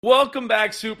Welcome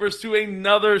back, Supers, to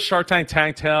another Shark Tank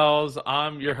Tank Tales.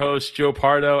 I'm your host, Joe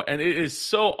Pardo, and it is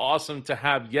so awesome to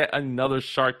have yet another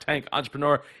Shark Tank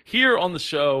entrepreneur here on the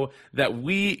show that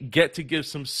we get to give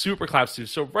some super claps to.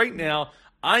 So right now,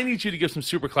 I need you to give some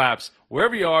super claps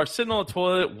wherever you are, sitting on the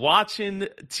toilet, watching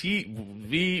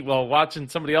TV, watching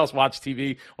somebody else watch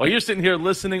TV, while you're sitting here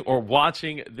listening or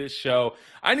watching this show.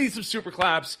 I need some super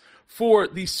claps for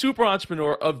the super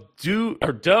entrepreneur of Do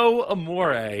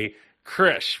Amore,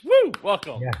 Krish. Woo!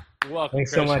 Welcome. Yeah. Welcome,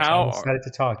 Thanks Krish. so much. I'm excited to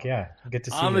talk. Yeah. Good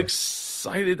to see you. I'm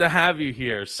excited to have you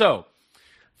here. So,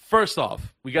 first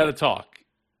off, we got to talk.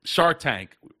 Shark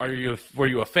Tank. Were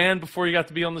you a fan before you got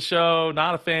to be on the show?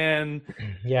 Not a fan?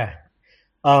 Yeah.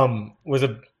 Was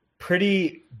a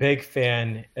pretty big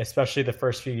fan, especially the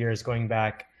first few years going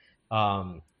back,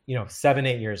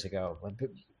 7-8 years ago.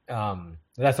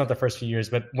 That's not the first few years,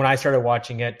 but when I started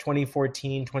watching it,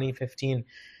 2014, 2015,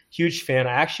 huge fan.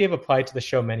 I actually have applied to the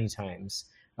show many times.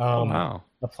 Wow.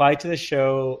 Applied to the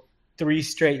show 3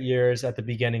 straight years at the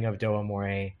beginning of Do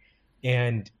Amore.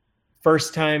 And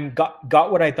first time got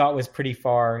what I thought was pretty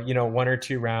far, 1 or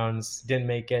 2 rounds, didn't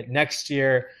make it. Next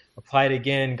year, applied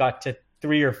again, got to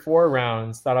 3 or 4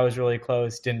 rounds, thought I was really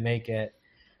close, didn't make it.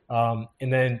 And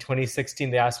then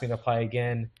 2016, they asked me to apply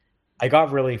again. I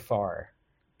got really far.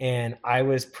 And I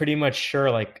was pretty much sure,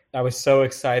 I was so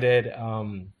excited.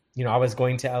 I was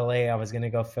going to LA, I was going to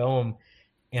go film,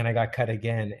 and I got cut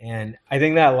again. And I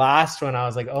think that last one, I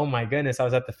was like, oh my goodness, I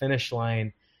was at the finish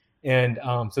line. And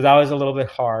so that was a little bit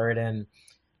hard. And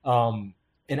I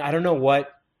don't know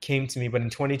what came to me, but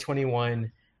in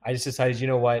 2021, I just decided, you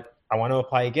know what, I want to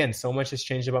apply again. So much has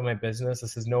changed about my business.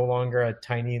 This is no longer a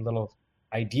tiny little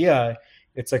idea.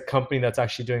 It's a company that's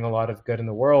actually doing a lot of good in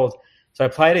the world. So I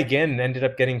applied again and ended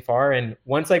up getting far. And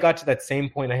once I got to that same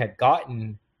point I had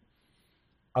gotten,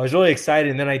 I was really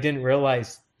excited, and then I didn't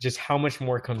realize just how much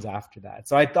more comes after that.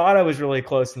 So I thought I was really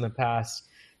close in the past,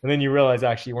 and then you realize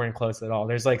actually you weren't close at all.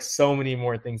 There's so many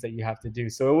more things that you have to do.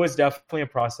 So it was definitely a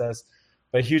process,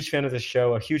 but a huge fan of the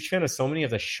show, a huge fan of so many of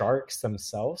the sharks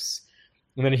themselves,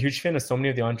 and then a huge fan of so many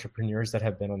of the entrepreneurs that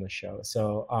have been on the show.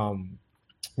 So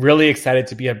really excited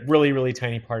to be a really, really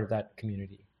tiny part of that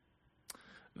community.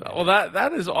 Well,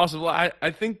 that is awesome. Well,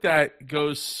 I think that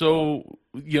goes so,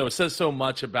 says so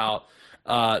much about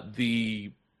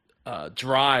the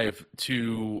drive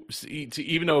to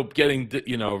even though getting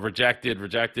rejected,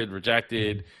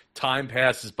 time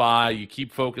passes by, you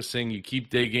keep focusing, you keep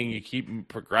digging, you keep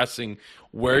progressing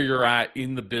where you're at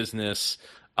in the business,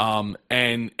 and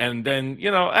then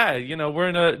we're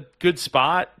in a good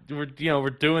spot, we're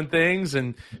doing things,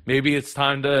 and maybe it's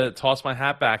time to toss my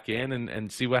hat back in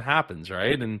and see what happens,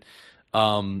 right? And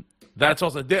that's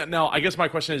also now, I guess my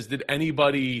question is, did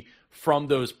anybody from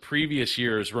those previous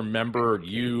years remember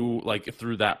you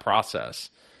through that process?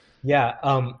 Yeah.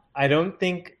 I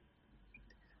think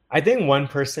one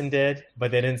person did,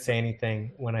 but they didn't say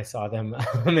anything when I saw them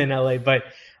in LA. But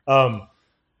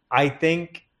I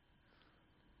think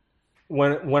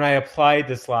when I applied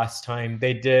this last time,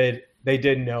 they did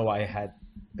know I had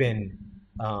been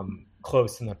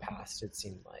close in the past, it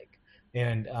seemed like.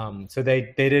 And so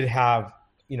they did have,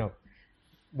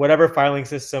 whatever filing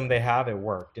system they have, it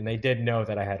worked. And they did know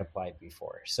that I had applied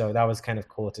before. So that was kind of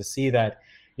cool to see that,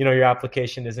 your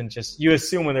application isn't just, you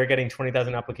assume when they're getting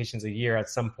 20,000 applications a year, at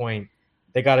some point,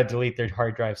 they got to delete their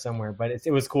hard drive somewhere. But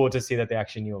it was cool to see that they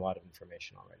actually knew a lot of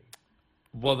information already.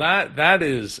 Well, that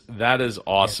is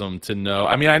awesome to know.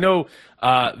 I mean, I know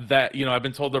that, I've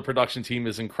been told their production team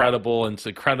is incredible and it's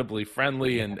incredibly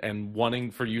friendly and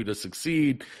wanting for you to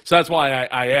succeed. So that's why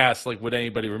I asked, would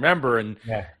anybody remember? And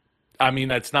yeah. I mean,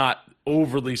 that's not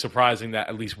overly surprising that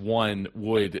at least one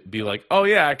would be like, oh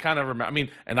yeah, I kind of remember. I mean,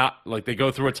 and not they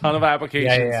go through a ton of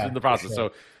applications in the process.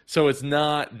 Sure. So it's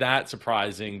not that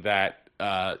surprising that,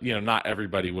 not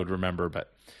everybody would remember,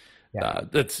 but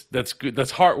that's good.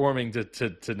 That's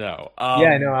heartwarming to know.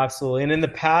 Yeah, no, absolutely. And in the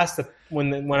past,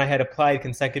 when I had applied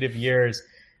consecutive years,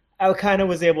 I kind of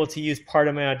was able to use part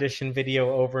of my audition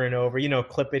video over and over,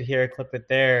 clip it here, clip it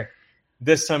there.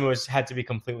 This time had to be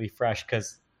completely fresh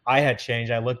because I had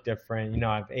changed. I looked different.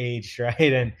 I've aged, right?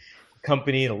 And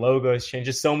company, the logos changed.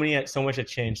 Just so much had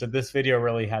changed. So this video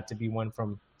really had to be one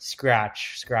from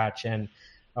scratch. And,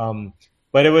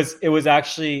 but it was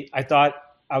actually, I thought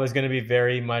I was going to be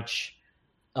very much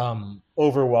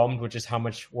overwhelmed with just how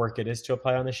much work it is to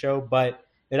apply on the show. But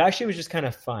it actually was just kind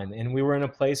of fun. And we were in a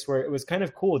place where it was kind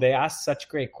of cool. They asked such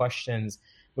great questions.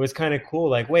 It was kind of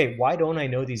cool. Wait, why don't I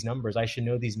know these numbers? I should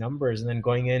know these numbers. And then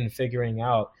going in and figuring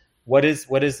out, what is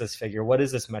this figure? What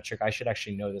is this metric? I should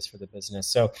actually know this for the business.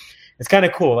 So it's kind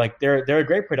of cool. They're a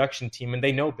great production team and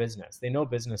they know business. They know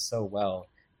business so well.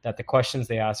 that the questions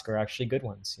they ask are actually good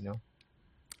ones, you know?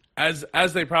 As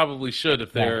they probably should if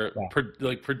Yeah, they're yeah.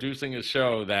 like producing a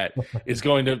show that is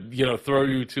going to throw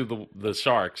you to the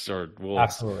sharks or wolves,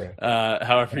 Absolutely.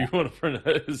 however Yeah, you want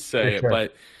to for say it. sure.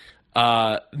 But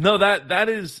no, that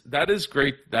is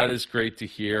great. That is great to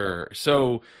hear.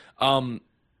 So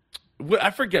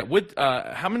I forget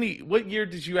what year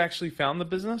did you actually found the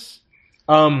business?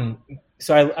 Um,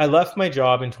 so I left my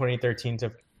job in 2013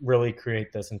 to really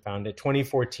create this and found it.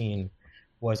 2014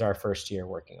 was our first year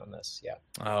working on this. Yeah.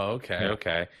 Oh, okay, Yeah.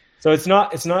 okay. So it's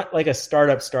not like a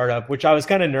startup, which I was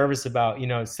kind of nervous about,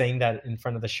 saying that in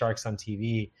front of the sharks on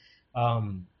TV.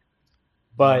 Um,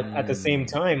 but at the same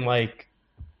Mm. time, like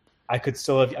I could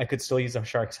still use a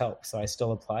shark's help. So I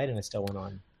still applied and I still went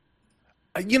on.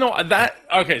 That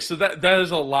okay, so that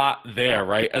is a lot there,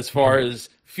 right? As far Mhm. as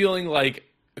feeling like,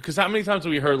 because how many times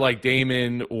have we heard like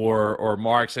Damon or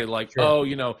Mark say like, Sure.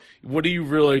 oh, what are you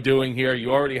really doing here?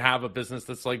 You already have a business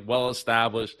that's like well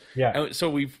established, Yeah. and so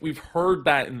we've heard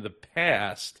that in the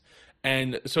past,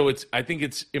 and so I think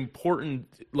it's important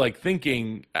like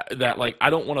thinking that like I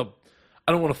don't want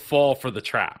to fall for the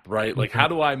trap, right? Like, Mhm. how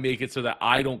do I make it so that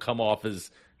I don't come off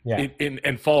as Yeah.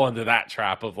 and fall into that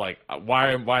trap of like,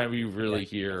 why are you Yeah. really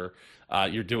here?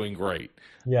 You're doing great.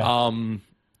 Yeah. Um,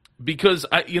 because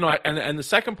and the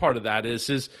second part of that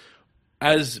is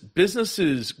as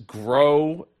businesses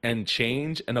grow and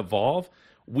change and evolve,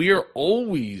 we are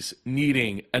always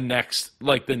needing what's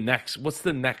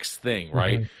the next thing,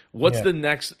 right? Mhm. What's Yeah. the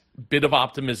next bit of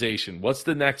optimization? What's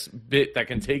the next bit that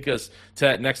can take us to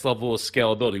that next level of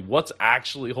scalability? What's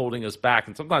actually holding us back?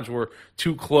 And sometimes we're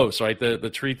too close, right? The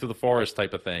tree to the forest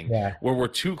type of thing, Yeah. where we're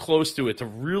too close to it to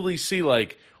really see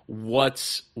like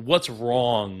what's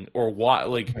wrong or why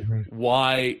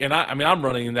Mhm. and I mean I'm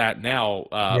running that now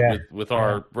Yeah. with Yeah.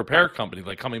 our repair company,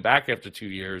 like coming back after 2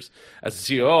 years as a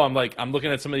CEO. I'm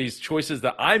looking at some of these choices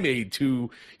that I made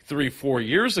 2, 3, 4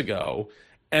 years ago,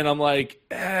 and I'm like,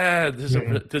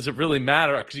 Mhm. does it really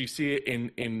matter? Because you see it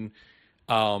in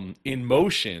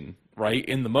motion, right,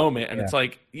 in the moment, and Yeah. it's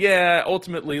like, yeah,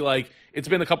 ultimately, like it's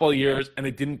been a couple of years and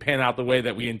it didn't pan out the way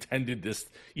that we intended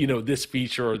this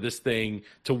feature or this thing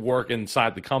to work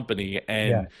inside the company, Yeah.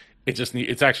 and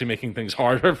it's actually making things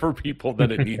harder for people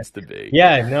than it needs to be.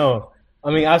 Yeah, no.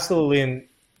 I mean, absolutely. And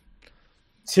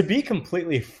to be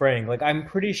completely frank, like I'm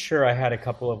pretty sure I had a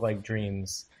couple of like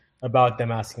dreams about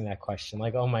them asking that question.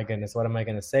 Like, oh my goodness, what am I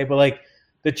gonna say? But like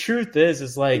the truth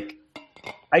is like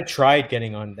I tried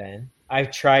getting on then. I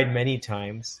tried many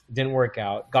times, didn't work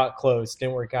out, got close,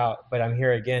 didn't work out, but I'm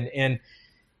here again. And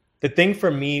the thing for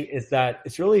me is that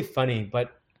it's really funny,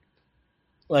 but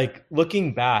like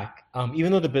looking back,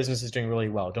 even though the business is doing really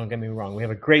well, don't get me wrong, we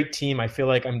have a great team. I feel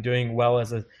like I'm doing well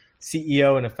as a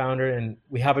CEO and a founder, and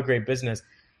we have a great business.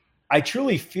 I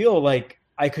truly feel like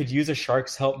I could use a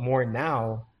shark's help more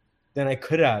now than I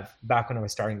could have back when I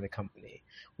was starting the company.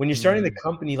 When you're starting the Mm.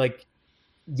 company, like,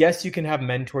 yes, you can have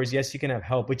mentors, yes, you can have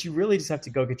help, but you really just have to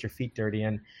go get your feet dirty.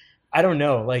 And I don't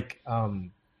know, like,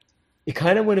 it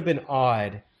kind of would have been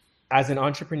odd as an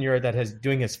entrepreneur that has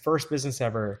doing his first business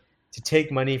ever to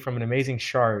take money from an amazing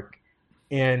shark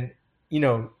and you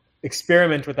know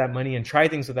experiment with that money and try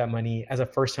things with that money as a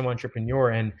first time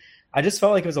entrepreneur. And I just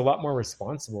felt like it was a lot more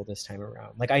responsible this time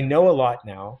around. Like I know a lot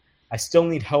now, I still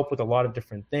need help with a lot of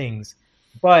different things,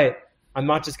 but I'm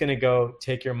not just going to go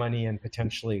take your money and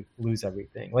potentially lose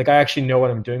everything. Like I actually know what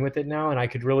I'm doing with it now, and I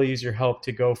could really use your help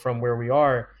to go from where we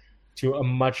are to a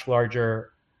much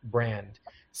larger brand.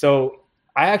 So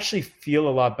I actually feel a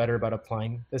lot better about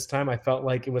applying this time. I felt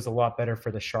like it was a lot better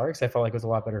for the Sharks. I felt like it was a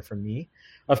lot better for me.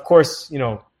 Of course,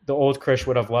 the old Krish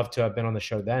would have loved to have been on the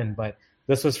show then, but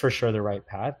this was for sure the right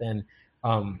path. And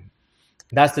um,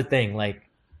 that's the thing. Like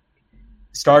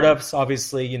startups,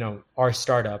 obviously, are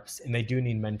startups and they do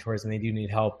need mentors and they do need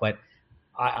help. But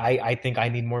I think I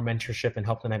need more mentorship and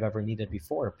help than I've ever needed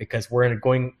before because we're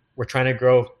trying to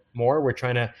grow more. We're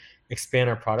trying to expand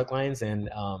our product lines and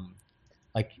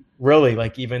like really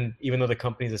like even though the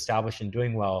company's established and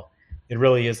doing well, it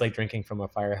really is like drinking from a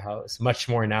firehouse much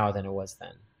more now than it was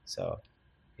then. So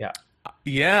yeah.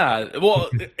 Yeah, well,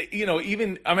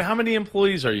 even I mean, how many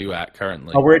employees are you at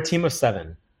currently? We're a team of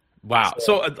 7. Wow.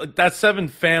 So So that's 7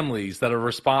 families that are well,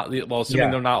 assuming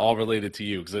yeah, they're not all related to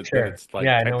you, because then sure. it's like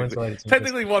Yeah, no one's related to me.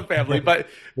 technically one family, but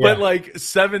Yeah, like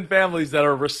 7 families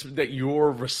that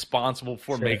you're responsible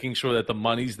for sure. making sure that the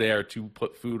money's there to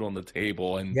put food on the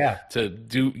table and Yeah, to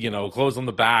do, clothes on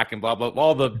the back and blah blah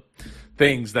all the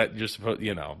things that you're supposed,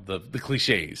 the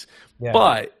cliches. yeah,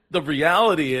 But the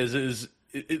reality is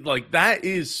like that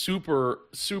is super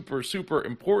super super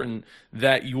important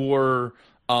that you're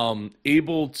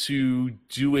able to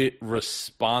do it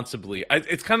responsibly.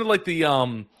 It's kind of like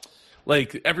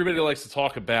like everybody likes to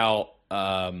talk about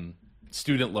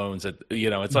student loans.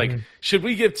 It's like, should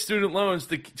we give student loans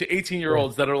to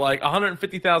 18-year-olds that are like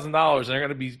 $150,000 and they're going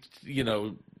to be,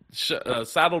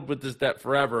 saddled with this debt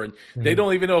forever, and they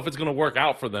don't even know if it's going to work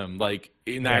out for them, like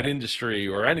in that industry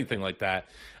or anything like that.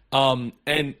 And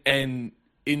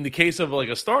in the case of like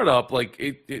a startup, like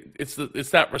it's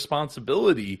that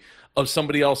responsibility of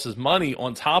somebody else's money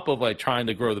on top of like trying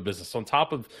to grow the business, on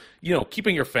top of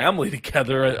keeping your family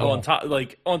together, on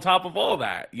top of all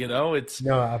that. It's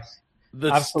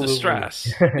the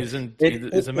stress is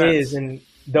immense. And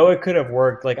though it could have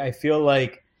worked, like I feel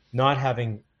like not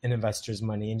having an investor's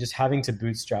money and just having to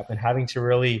bootstrap and having to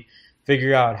really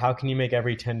figure out how can you make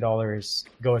every $10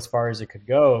 go as far as it could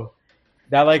go,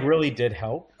 that like really did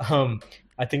help.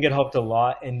 I think it helped a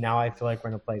lot. And now I feel like we're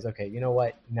in a place, okay, you know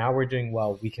what? Now we're doing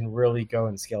well. We can really go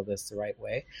and scale this the right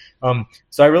way.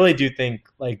 So I really do think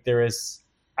like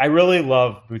I really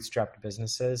love bootstrapped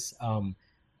businesses,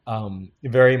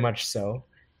 very much so.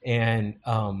 And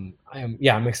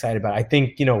I'm excited about it. I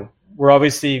think, we're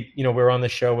obviously, we're on the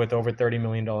show with over $30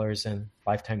 million in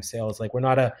lifetime sales. Like we're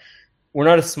not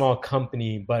a small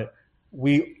company, but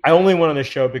I only went on the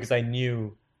show because I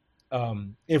knew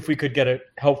if we could get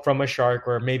help from a shark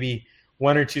or maybe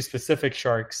one or two specific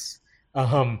sharks,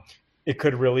 it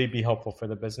could really be helpful for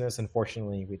the business. And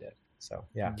fortunately we did. So,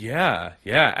 yeah.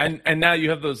 And now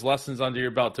you have those lessons under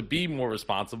your belt to be more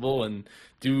responsible and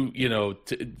do,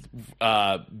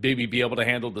 maybe be able to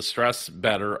handle the stress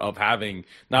better of having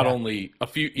not only a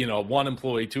few, one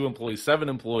employee, two employees, 7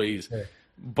 employees,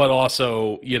 but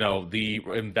also, the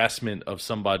investment of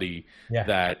somebody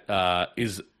that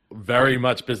is very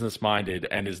much business minded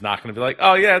and is not going to be like,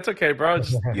 oh yeah, it's okay, bro.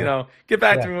 Just, get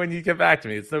back to me when you get back to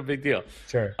me. It's no big deal.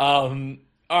 Sure.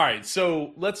 All right,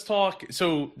 so let's talk.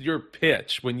 So your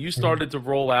pitch, when you started to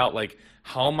roll out, like,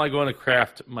 how am I going to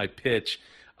craft my pitch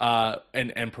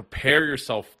and prepare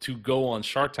yourself to go on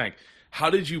Shark Tank? How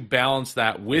did you balance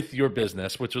that with your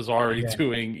business, which was already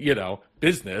doing,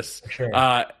 business,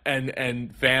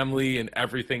 and family and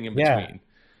everything in between?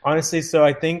 Honestly, so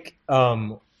I think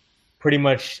pretty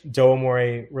much Do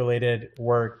Amore related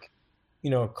work,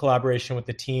 collaboration with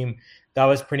the team, that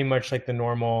was pretty much like the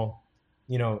normal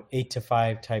 8 to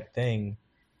 5 type thing.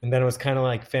 And then it was kind of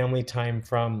like family time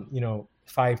from,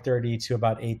 5:30 to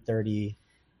about 8:30,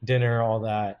 dinner, all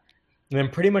that. And then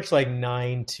pretty much like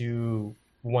 9 to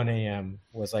 1 a.m.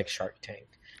 was like Shark Tank.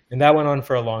 And that went on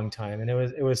for a long time. And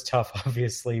it was tough,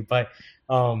 obviously. But,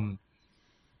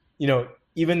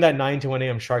 even that 9 to 1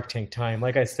 a.m. Shark Tank time,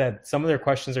 like I said, some of their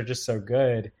questions are just so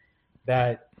good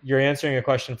that you're answering a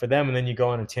question for them. And then you go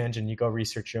on a tangent, you go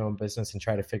research your own business and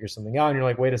try to figure something out. And you're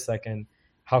like, wait a second,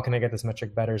 how can I get this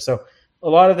metric better? So a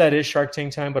lot of that is Shark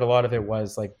Tank time, but a lot of it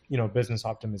was like, business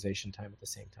optimization time at the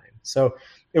same time. So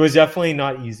it was definitely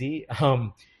not easy.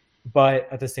 But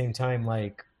at the same time,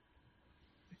 like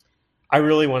I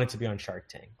really wanted to be on Shark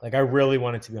Tank. Like I really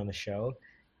wanted to be on the show.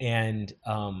 And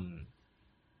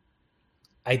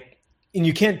and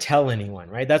you can't tell anyone,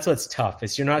 right? That's what's tough.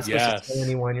 Is you're not supposed to tell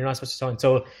anyone. You're not supposed to tell. And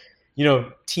so,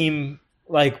 team,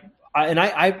 like,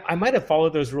 I might have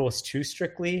followed those rules too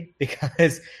strictly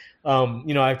because,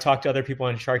 I've talked to other people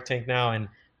on Shark Tank now, and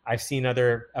I've seen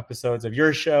other episodes of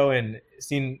your show and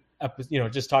seen,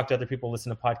 just talked to other people,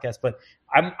 listen to podcasts. But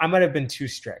I might have been too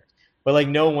strict. But like,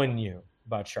 no one knew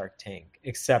about Shark Tank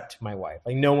except my wife.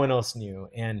 Like, no one else knew,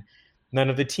 and none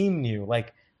of the team knew.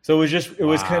 Like. So it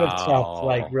was kind of tough,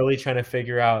 like really trying to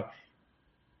figure out,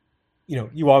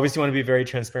 you obviously want to be very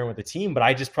transparent with the team, but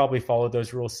I just probably followed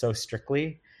those rules so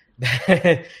strictly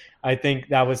that I think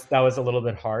that was a little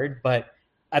bit hard. But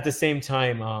at the same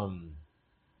time,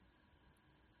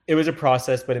 it was a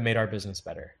process, but it made our business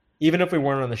better. Even if we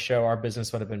weren't on the show, our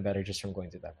business would have been better just from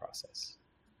going through that process.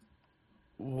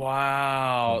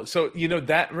 Wow. So,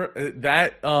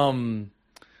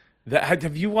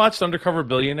 have you watched Undercover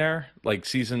Billionaire, like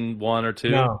season 1 or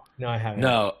 2? No, I haven't.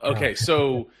 No. Okay.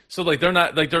 No. So like they're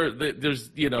not like there's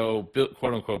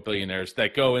quote unquote billionaires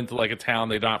that go into like a town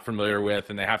they're not familiar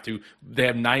with, and they have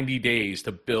 90 days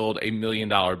to build $1 million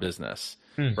business.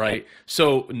 Right.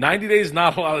 So 90 days is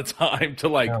not a lot of time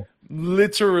to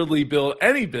literally build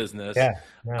any business.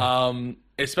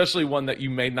 Especially one that you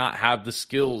may not have the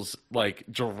skills like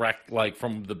direct, like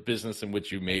from the business in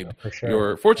which you made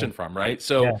your fortune from, right?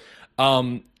 So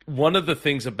one of the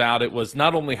things about it was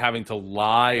not only having to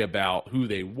lie about who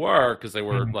they were, because they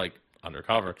were like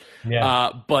undercover,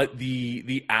 but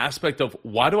the aspect of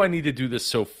why do I need to do this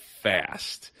so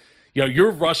fast?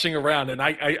 you're rushing around, and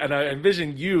I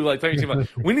envision you like telling your team like,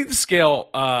 we need to scale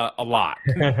a lot,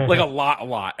 like a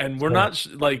lot, and we're Sure. not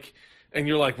like, and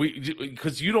you're like,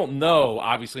 because you don't know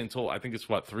obviously until I think it's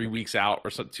what 3 weeks out or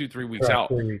so, 2 3 weeks Correct. out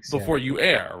 3 weeks. Yeah. before you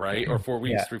air, right? Or 4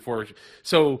 weeks, Yeah. 3 4.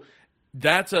 So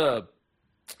that's a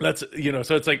that's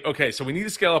so it's like, okay, so we need to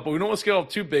scale up, but we don't want to scale up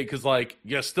too big because like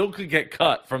you still could get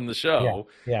cut from the Yeah. show.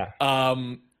 Yeah.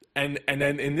 And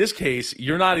then in this case,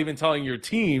 you're not even telling your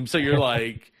team, so you're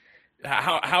like,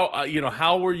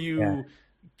 how were Yeah.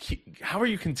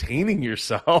 you containing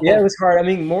yourself? Yeah, it was hard. I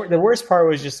mean, the worst part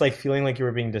was just like feeling like you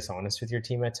were being dishonest with your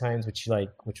team at times, which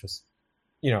was,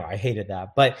 I hated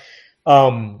that. But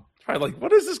Probably like, what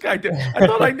does this guy do? I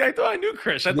thought I knew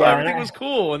Krish. I thought yeah, everything was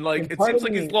cool, and like and it part seems of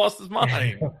like me, he's lost his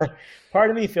mind. part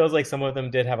of me feels like some of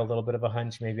them did have a little bit of a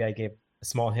hunch. Maybe I gave a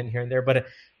small hint here and there, but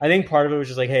I think part of it was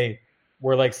just like, hey,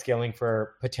 we're like scaling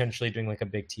for potentially doing like a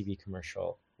big TV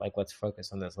commercial. Like, let's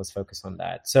focus on this. Let's focus on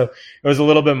that. So it was a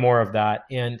little bit more of that,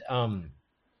 and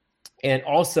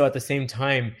also at the same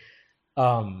time,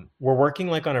 we're working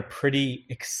like on a pretty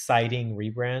exciting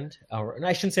rebrand, or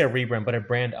I shouldn't say a rebrand, but a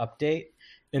brand update.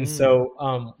 And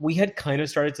so we had kind of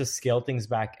started to scale things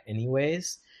back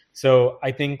anyways. So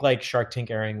I think like Shark Tank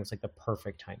airing was like the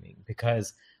perfect timing,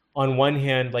 because on one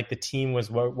hand, like the team was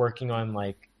working on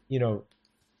like,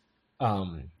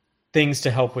 things to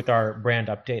help with our brand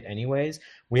update anyways.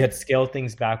 We had scaled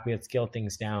things back. We had scaled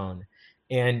things down.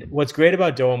 And what's great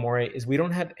about Do Amore is we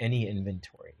don't have any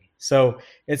inventory. So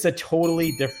it's a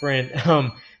totally different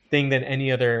thing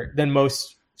than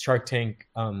most Shark Tank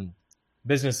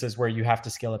businesses where you have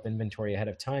to scale up inventory ahead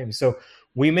of time. So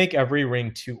we make every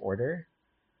ring to order.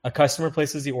 A customer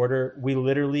places the order. We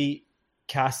literally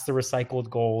cast the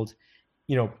recycled gold,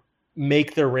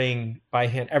 make the ring by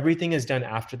hand. Everything is done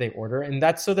after they order. And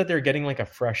that's so that they're getting like a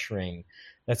fresh ring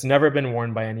that's never been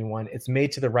worn by anyone. It's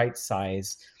made to the right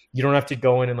size. You don't have to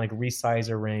go in and like resize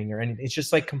a ring or anything. It's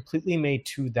just like completely made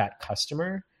to that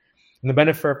customer. And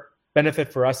the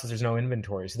benefit for us is there's no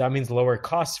inventory. So that means lower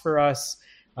costs for us.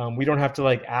 We don't have to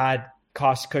like add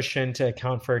cost cushion to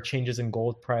account for changes in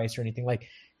gold price or anything. Like,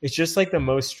 it's just like the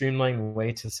most streamlined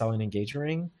way to sell an engagement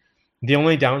ring. The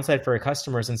only downside for a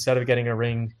customer is instead of getting a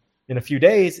ring in a few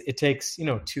days, it takes,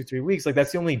 2-3 weeks. Like,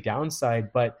 that's the only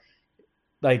downside, but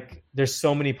like there's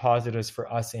so many positives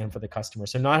for us and for the customer.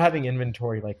 So not having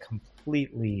inventory like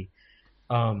completely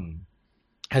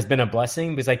has been a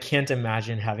blessing, because I can't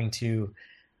imagine having to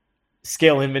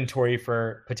scale inventory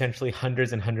for potentially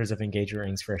hundreds and hundreds of engagement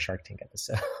rings for a Shark Tank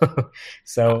episode.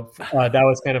 So that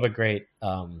was kind of a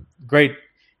great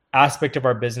aspect of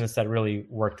our business that really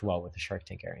worked well with the Shark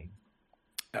Tank airing.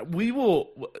 We will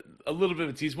a little bit of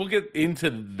a tease. We'll get into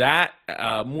that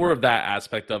more of that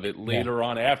aspect of it later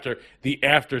on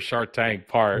after Shark Tank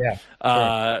part. Yeah,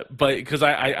 sure. But because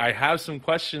I have some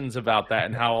questions about that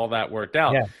and how all that worked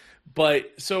out. Yeah.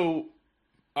 But so,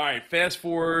 all right, fast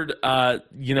forward.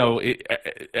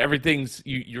 Everything's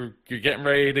you're getting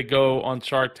ready to go on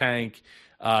Shark Tank.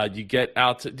 You get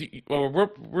out to where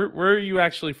are you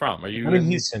actually from? Are you? I'm in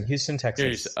Houston,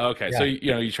 Texas. Okay, Yeah. so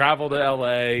you travel to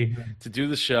LA to do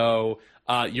the show.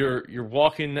 You're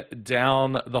walking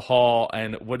down the hall,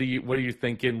 and what are you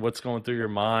thinking? What's going through your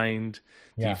mind?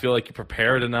 Do you feel like you're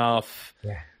prepared enough?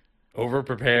 Yeah. Over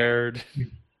prepared?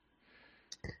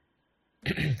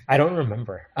 I don't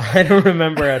remember. I don't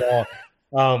remember at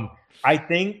all. I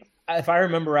think, if I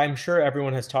remember, I'm sure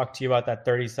everyone has talked to you about that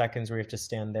 30 seconds where you have to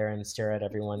stand there and stare at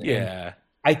everyone. Yeah. And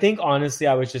I think, honestly,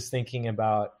 I was just thinking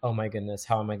about, oh my goodness,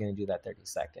 how am I going to do that 30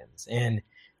 seconds?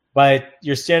 But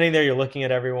you're standing there, you're looking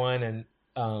at everyone. And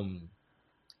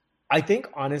I think,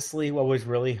 honestly, what was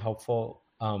really helpful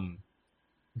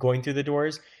going through the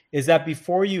doors is that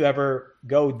before you ever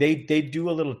go, they do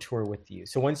a little tour with you.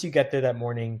 So once you get there that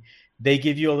morning, they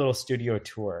give you a little studio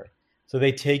tour. So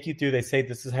they take you through, they say,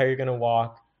 this is how you're going to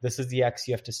walk. This is the X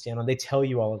you have to stand on. They tell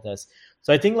you all of this.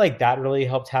 So I think like that really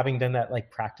helped. Having done that like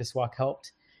practice walk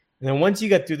helped. And then once you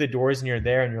get through the doors and you're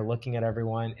there and you're looking at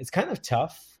everyone, it's kind of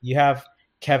tough. You have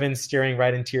Kevin staring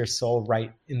right into your soul,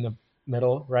 right in the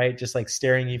middle, right? Just like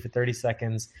staring at you for 30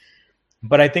 seconds.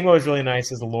 But I think what was really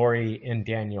nice is Lori and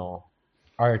Daniel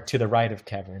are to the right of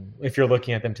Kevin, if you're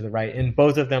looking at them to the right, and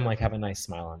both of them like have a nice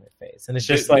smile on their face. And it's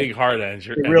just big heart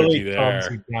energy. It really calms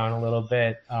you down a little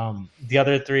bit. The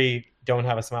other three don't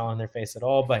have a smile on their face at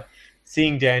all, but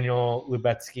seeing Daniel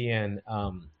Lubetsky and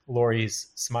Lori's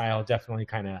smile definitely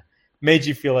kind of made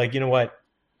you feel like, you know what,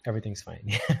 everything's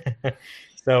fine.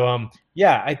 So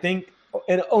I think,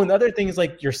 and the other thing is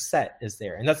like your set is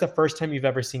there, and that's the first time you've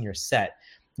ever seen your set.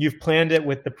 You've planned it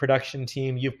with the production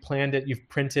team. You've planned it. You've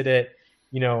printed it.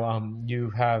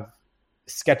 You have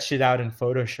sketched it out in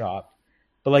Photoshop,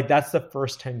 but like that's the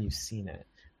first time you've seen it.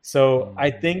 So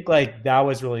I Mm. think like that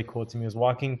was really cool to me, was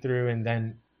walking through, and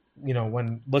then,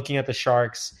 when looking at the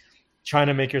sharks, trying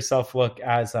to make yourself look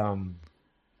as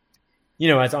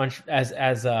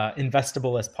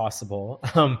investable as possible.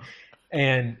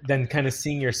 And then kind of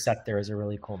seeing your set there is a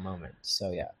really cool moment.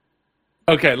 So yeah.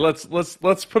 Okay, let's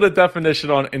put a definition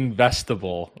on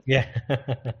investable. Yeah.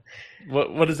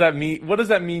 What does that mean? What does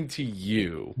that mean to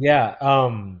you? Yeah.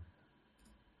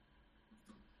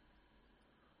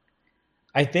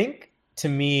 I think to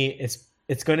me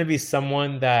it's going to be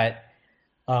someone that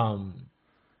um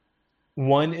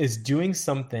one is doing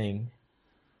something,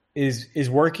 is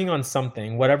working on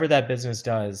something, whatever that business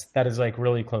does, that is like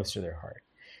really close to their heart.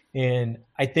 And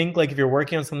I think like if you're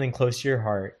working on something close to your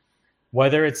heart,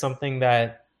 whether it's something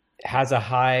that has a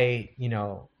high,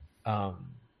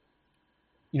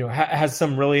 has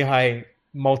some really high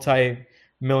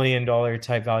multi-million dollar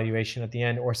type valuation at the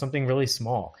end, or something really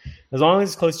small, as long as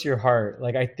it's close to your heart,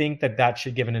 like I think that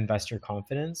should give an investor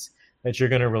confidence that you're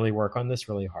going to really work on this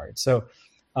really hard. So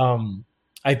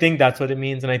I think that's what it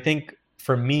means. And I think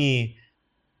for me,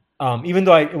 even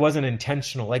though it wasn't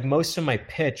intentional, like most of my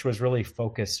pitch was really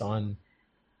focused on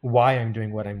why I'm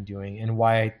doing what I'm doing and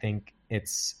why I think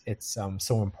it's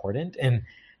so important. And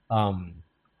um,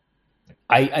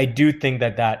 I do think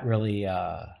that really.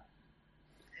 I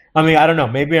mean, I don't know.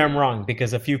 Maybe I'm wrong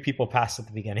because a few people passed at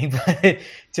the beginning, but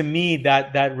to me,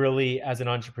 that really, as an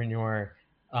entrepreneur,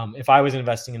 if I was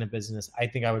investing in a business, I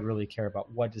think I would really care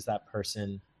about what does that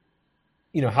person,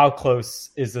 how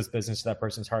close is this business to that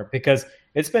person's heart? Because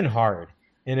it's been hard.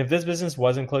 And if this business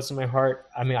wasn't close to my heart,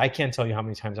 I mean, I can't tell you how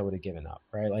many times I would have given up,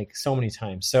 right? Like so many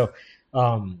times. So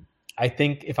I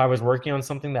think if I was working on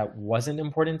something that wasn't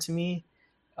important to me,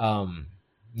 um,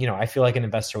 I feel like an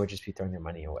investor would just be throwing their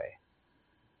money away.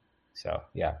 So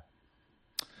yeah.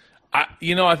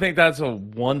 I think that is a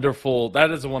wonderful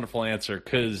answer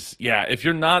because, yeah, if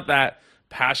you're not that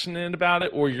passionate about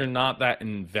it or you're not that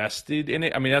invested in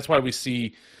it, I mean, that's why we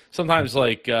see sometimes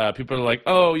like people are like,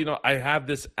 oh, I have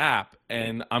this app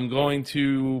and I'm going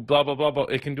to blah, blah, blah, blah.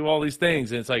 It can do all these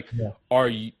things. And it's like, Yeah. are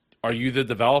you the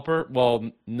developer?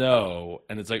 Well, no.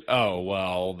 And it's like, oh,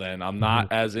 well, then I'm Mhm.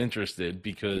 not as interested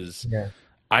because Yeah.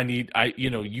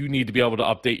 you need to be able to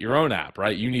update your own app,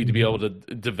 right? You need to be Mhm. able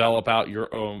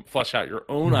to flesh out your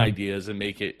own Mhm. ideas and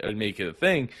make it a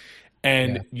thing.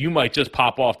 And Yeah. you might just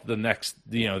pop off to the next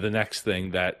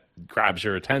thing that grabs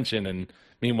your attention. And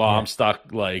meanwhile, Yeah. I'm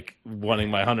stuck like wanting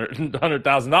my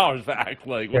 $100,000 back.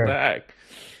 Like, what the Sure. heck?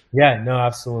 Yeah. No,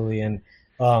 absolutely. And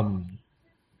um,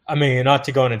 I mean, not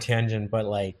to go on a tangent, but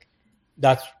like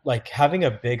that's like having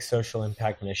a big social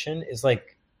impact mission is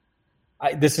like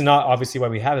this is not obviously why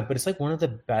we have it, but it's like one of the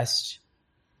best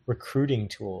recruiting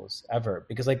tools ever,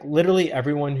 because like literally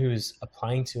everyone who's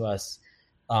applying to us,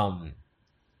 um,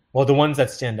 well, the ones that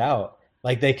stand out,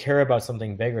 like they care about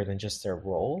something bigger than just their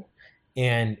role,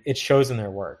 and it shows in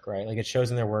their work, right? Like it shows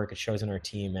in their work, it shows in our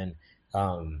team, and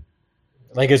um,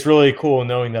 like it's really cool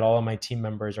knowing that all of my team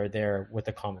members are there with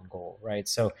a common goal, right?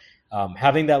 So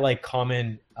having that like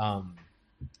common,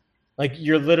 like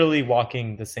you're literally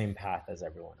walking the same path as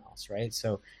everyone else, right?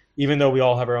 So even though we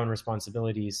all have our own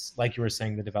responsibilities, like you were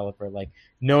saying, the developer, like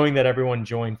knowing that everyone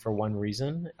joined for one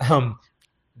reason,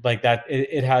 like that,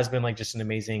 it has been like just an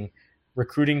amazing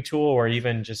recruiting tool, or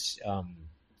even just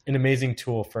an amazing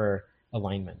tool for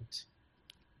alignment.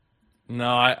 No,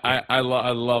 I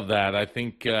love that. I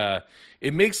think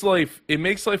it makes life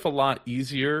a lot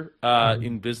easier Mhm.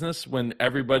 in business when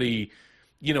everybody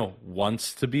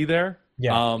wants to be there,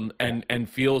 Yeah. and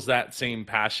feels that same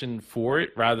passion for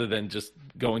it rather than just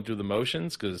going through the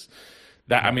motions. Because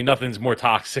that, I Yeah. mean, nothing's more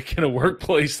toxic in a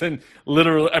workplace than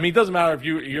literally. I mean, it doesn't matter if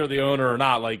you're the owner or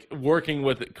not. Like working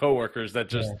with coworkers that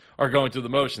just Yeah. are going through the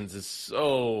motions is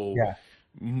Yeah.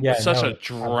 Yeah. such a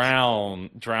No. abs-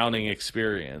 drowning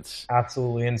experience.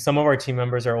 Absolutely. And some of our team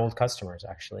members are old customers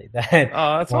actually that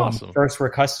Oh, that's awesome. first were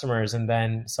customers and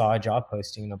then saw a job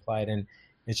posting and applied. And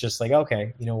it's just like,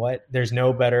 okay, you know what? There's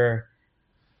no better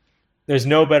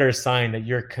sign that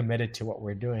you're committed to what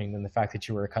we're doing than the fact that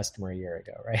you were a customer a year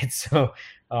ago, right? So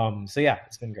yeah,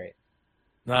 it's been great.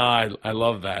 No, I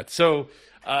love that. So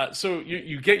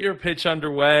you get your pitch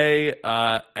underway,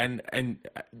 and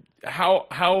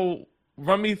how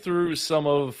run me through some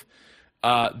of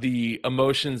the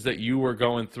emotions that you were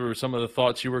going through, some of the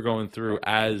thoughts you were going through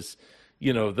as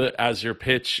as your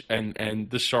pitch and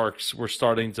the Sharks were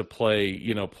starting to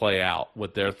play out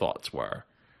what their thoughts were.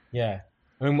 Yeah.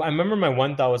 I mean, I remember my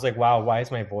one thought was like, wow, why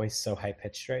is my voice so high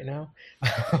pitched right now?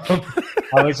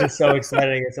 I was just so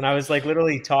excited. And I was like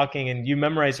literally talking, and you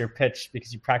memorize your pitch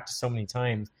because you practice so many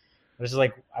times. I was just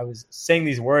like, I was saying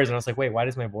these words and I was like, wait, why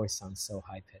does my voice sound so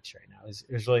high pitched right now?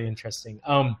 It was really interesting.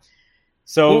 Well,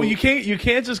 So you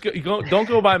can't just don't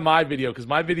go by my video because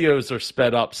my videos are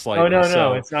sped up slightly. oh no,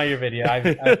 so. it's not your video.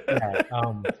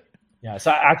 Yeah.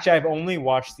 So actually, I've only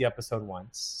watched the episode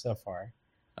once so far.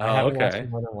 I Oh, haven't watched okay. it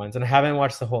more than once, and I haven't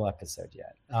watched the whole episode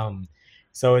yet.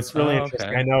 So it's really Oh, interesting.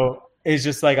 okay. I know it's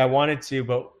just like I wanted to,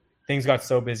 but things got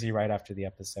so busy right after the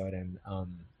episode, and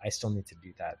I still need to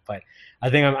do that. But I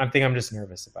think I'm just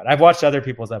nervous about it. I've watched other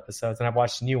people's episodes, and I've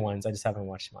watched new ones. I just haven't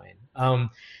watched mine.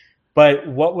 But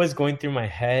what was going through my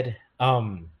head?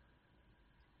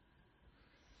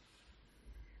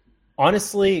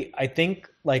 Honestly, I think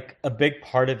like a big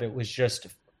part of it was just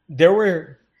there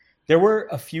were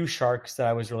a few sharks that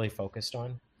I was really focused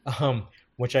on,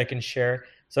 which I can share.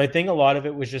 So I think a lot of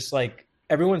it was just like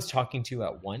everyone's talking to you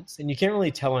at once, and you can't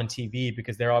really tell on TV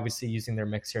because they're obviously using their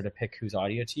mixer to pick whose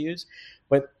audio to use,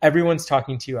 but everyone's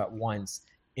talking to you at once,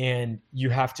 and you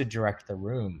have to direct the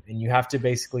room, and you have to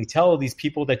basically tell these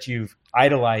people that you've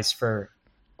idolized for,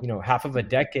 half of a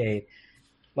decade,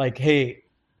 like, hey,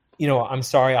 I'm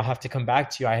sorry, I'll have to come back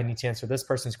to you. I need to answer this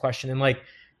person's question. And like,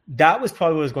 that was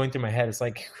probably what was going through my head. It's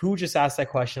like, who just asked that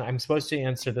question? I'm supposed to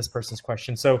answer this person's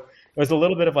question. So it was a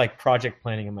little bit of like project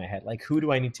planning in my head. Like, who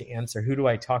do I need to answer? Who do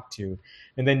I talk to?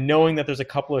 And then knowing that there's a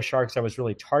couple of sharks I was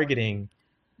really targeting,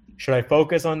 should I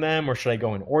focus on them or should I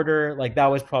go in order? Like, that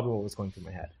was probably what was going through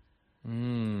my head.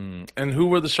 And who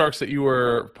were the sharks that you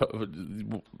were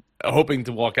hoping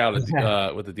to walk out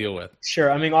with a deal with?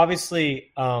 Sure. I mean,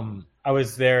 obviously, I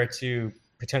was there to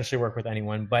potentially work with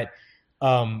anyone, but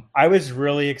I was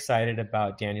really excited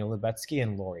about Daniel Lubetsky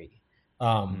and Lori.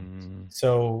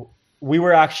 So we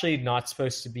were actually not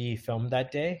supposed to be filmed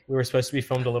that day. We were supposed to be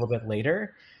filmed a little bit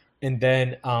later. And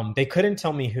then they couldn't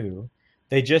tell me who.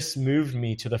 They just moved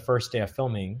me to the first day of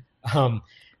filming. And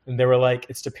they were like,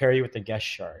 it's to pair you with the guest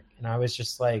shark. And I was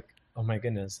just like, oh my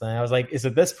goodness. And I was like, is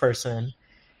it this person?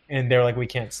 And they're like, we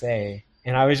can't say.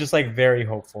 And I was just like very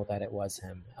hopeful that it was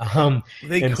him.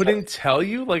 They couldn't tell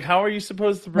you? Like, how are you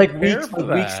supposed to prepare for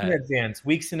that?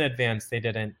 Weeks in advance, they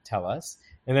didn't tell us.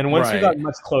 And then once we got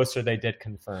much closer, they did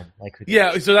confirm. Like,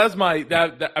 so that's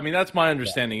that's my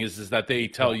understanding is that they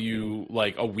tell you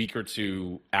like a week or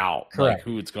two out, correct, like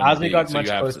who it's going to be. As we got much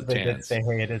closer, they did say,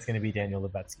 "Hey, it is going to be Daniel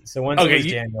Lubetsky." So once it was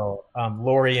Daniel,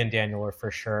 Lori and Daniel were for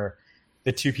sure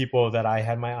the two people that I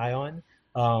had my eye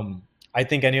on. I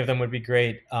think any of them would be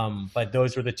great, but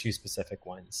those were the two specific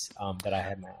ones that I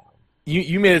had my eye on.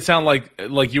 You made it sound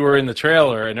like you were in the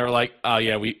trailer and they were like, oh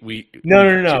yeah, we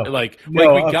no. Like we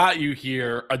got you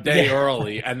here a day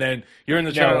early, and then you're in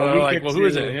the trailer and they're like, well, who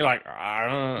is it? And you're like, I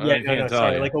don't know. I can't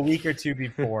tell you. Like a week or two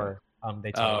before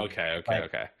they told me.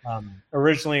 Okay.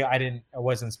 Originally I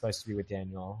wasn't supposed to be with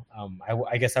Daniel.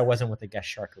 I guess I wasn't with the guest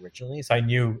shark originally, so I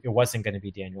knew it wasn't going to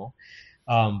be Daniel.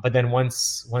 But then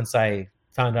once I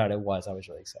found out it was, I was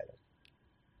really excited.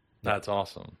 That's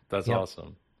awesome. That's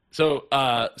awesome. So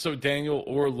Daniel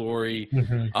or Lori,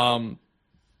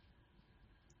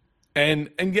 and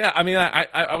yeah, I mean,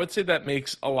 I would say that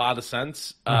makes a lot of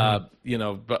sense. But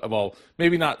well,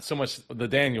 maybe not so much the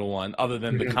Daniel one, other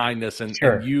than the kindness and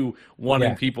you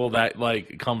wanting people that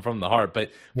like come from the heart.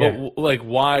 But like,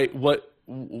 why?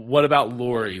 What about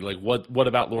Lori? Like, what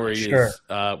about Lori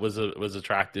was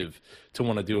attractive to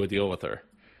want to do a deal with her?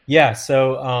 Yeah.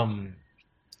 So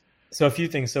a few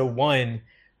things. So one,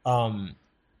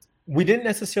 we didn't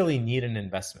necessarily need an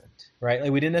investment, right?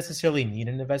 Like we didn't necessarily need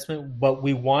an investment, but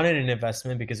we wanted an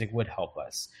investment because it would help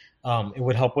us. It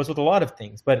would help us with a lot of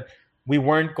things, but we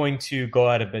weren't going to go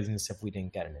out of business if we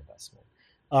didn't get an investment.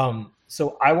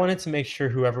 So I wanted to make sure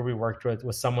whoever we worked with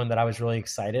was someone that I was really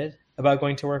excited about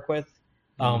going to work with,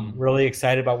 really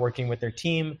excited about working with their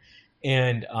team.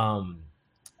 And,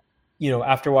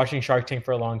 after watching Shark Tank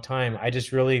for a long time, I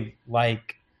just really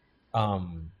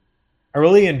I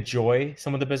really enjoy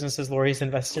some of the businesses Lori's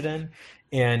invested in.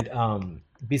 And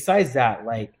besides that,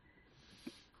 like,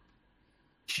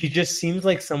 she just seems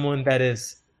like someone that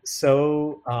is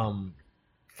so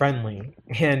friendly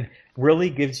and really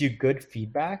gives you good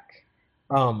feedback.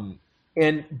 And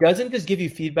doesn't just give you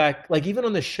feedback, like even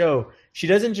on the show, she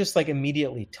doesn't just like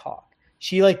immediately talk.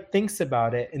 She like thinks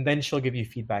about it and then she'll give you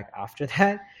feedback after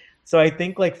that. So I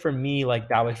think like for me, like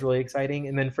that was really exciting.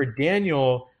 And then for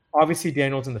Daniel, obviously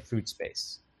Daniel's in the food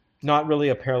space, not really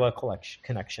a parallel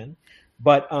connection,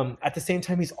 but at the same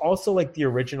time, he's also like the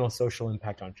original social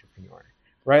impact entrepreneur,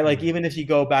 right? Like even if you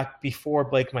go back before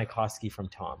Blake Mycoskie from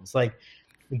Tom's, like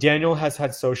Daniel has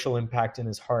had social impact in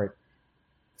his heart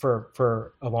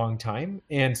for a long time,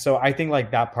 and so I think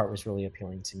like that part was really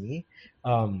appealing to me.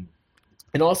 And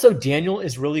also Daniel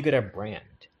is really good at brand.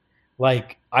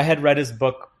 Like I had read his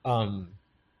book,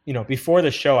 before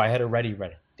the show. I had already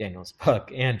read Daniel's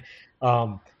book, and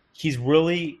he's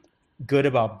really good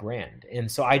about brand. And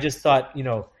so I just thought,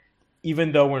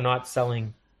 even though we're not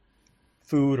selling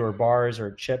food or bars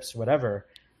or chips, whatever,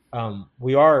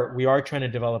 we are trying to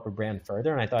develop a brand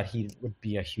further, and I thought he would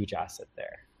be a huge asset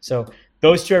there. So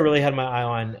those two I really had my eye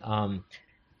on.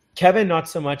 Kevin, not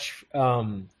so much.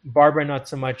 Barbara, not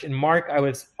so much. And Mark, I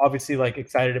was obviously like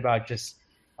excited about. Just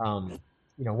one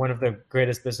of the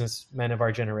greatest businessmen of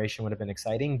our generation would have been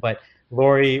exciting. But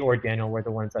Lori or Daniel were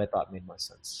the ones that I thought made most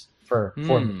sense for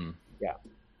me. Yeah.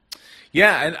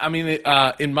 Yeah, and I mean,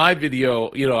 in my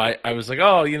video, I was like,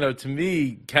 oh, to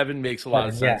me, Kevin makes a lot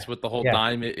of sense with the whole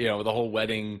diamond, the whole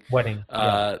wedding,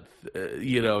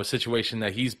 situation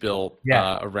that he's built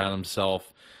around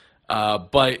himself.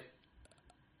 But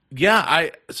yeah,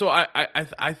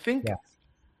 I think,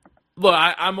 look,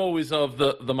 I'm always of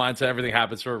the mindset everything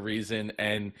happens for a reason,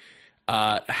 and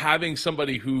having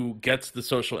somebody who gets the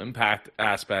social impact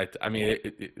aspect, I mean,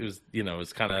 it was,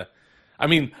 it's kind of. I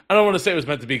mean, I don't want to say it was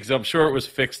meant to be because I'm sure it was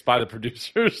fixed by the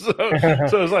producers. So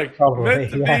it was like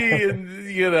meant to be,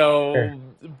 and sure.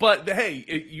 But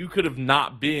hey, you could have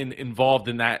not been involved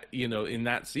in that, in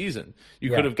that season. You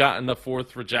could have gotten the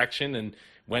fourth rejection and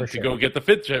went to go get the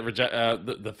fifth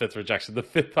the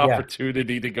fifth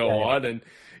opportunity to go on, and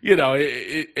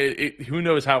who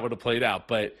knows how it would have played out.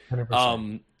 But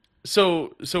 100%.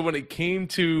 So when it came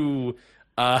to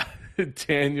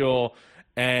Daniel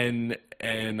and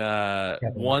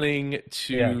wanting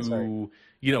to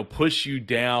push you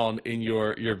down in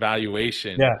your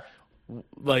valuation,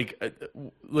 like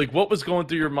what was going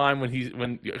through your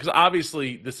mind because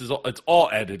obviously it's all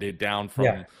edited down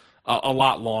from a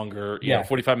lot longer,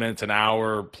 45 minutes, an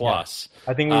hour plus.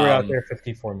 I think we were out there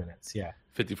 54 minutes.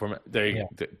 54 minutes. There you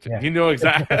go. You know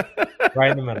exactly. Right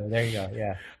in the middle. There you go.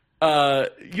 Yeah.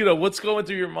 What's going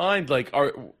through your mind? Like,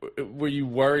 were you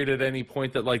worried at any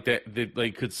point that that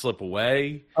they could slip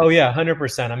away? Oh yeah,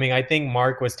 100%. I mean, I think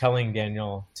Mark was telling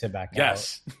Daniel to back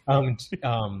out. And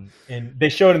they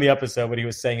showed in the episode, but he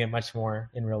was saying it much more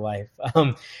in real life.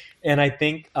 And I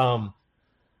think, and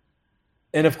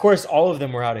of course, all of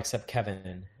them were out except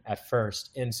Kevin at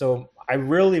first. And so I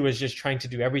really was just trying to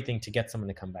do everything to get someone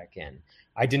to come back in.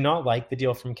 I did not like the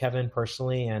deal from Kevin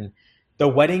personally, and the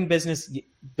wedding business,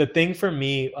 the thing for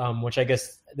me, which I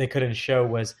guess they couldn't show,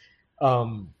 was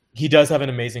he does have an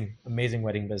amazing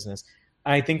wedding business.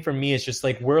 And I think for me, it's just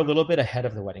like we're a little bit ahead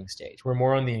of the wedding stage. We're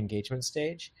more on the engagement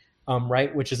stage,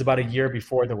 right, which is about a year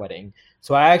before the wedding.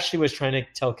 So I actually was trying to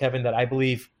tell Kevin that I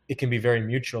believe it can be very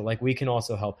mutual. Like we can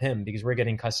also help him because we're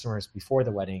getting customers before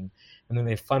the wedding, and then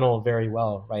they funnel very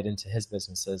well right into his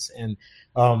businesses. And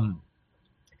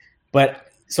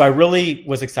so I really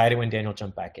was excited when Daniel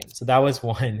jumped back in. So that was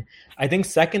one. I think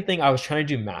second thing, I was trying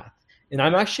to do math. And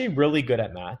I'm actually really good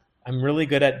at math. I'm really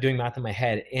good at doing math in my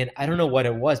head. And I don't know what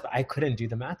it was, but I couldn't do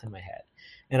the math in my head.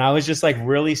 And I was just like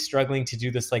really struggling to do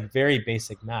this like very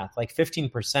basic math. Like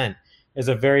 15% is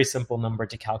a very simple number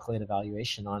to calculate a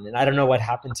valuation on. And I don't know what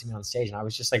happened to me on stage. And I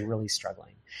was just like really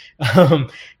struggling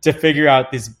to figure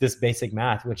out this basic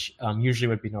math, which usually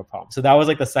would be no problem. So that was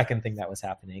like the second thing that was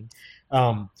happening.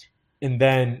 And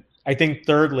then I think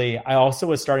thirdly, I also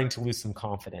was starting to lose some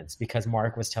confidence because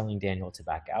Mark was telling Daniel to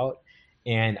back out.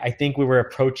 And I think we were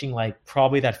approaching like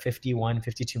probably that 51,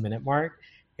 52 minute mark.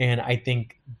 And I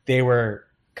think they were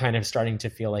kind of starting to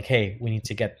feel like, hey, we need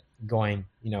to get going,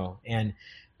 and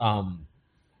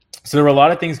so there were a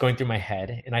lot of things going through my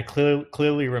head, and I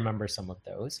clearly remember some of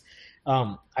those.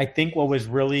 I think what was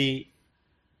really,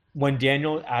 when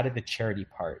Daniel added the charity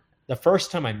part, the first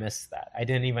time I missed that. I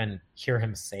didn't even hear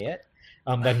him say it.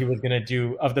 That he was going to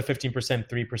do, of the 15%,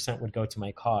 3% would go to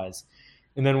my cause.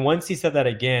 And then once he said that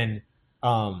again,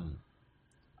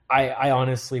 I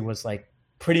honestly was like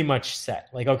pretty much set.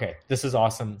 Like, okay, this is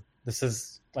awesome. This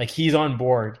is like, he's on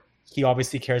board. He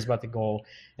obviously cares about the goal.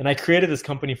 And I created this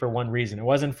company for one reason. It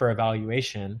wasn't for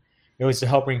evaluation. It was to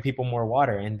help bring people more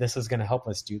water. And this is going to help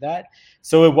us do that.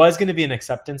 So it was going to be an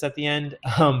acceptance at the end,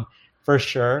 for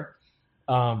sure.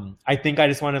 I think I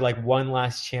just wanted like one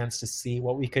last chance to see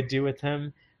what we could do with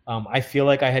him. I feel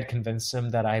like I had convinced him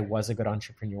that I was a good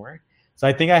entrepreneur. So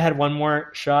I think I had one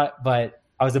more shot, but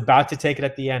I was about to take it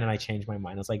at the end and I changed my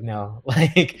mind. I was like, no,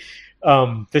 like,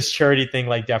 this charity thing,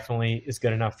 like definitely is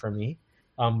good enough for me.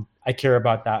 I care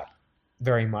about that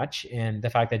very much. And the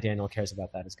fact that Daniel cares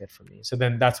about that is good for me. So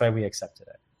then that's why we accepted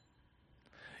it.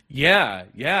 Yeah.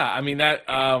 I mean, that,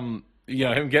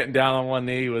 him getting down on one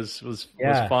knee was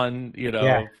Yeah, fun.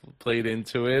 yeah. Played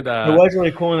into it. It was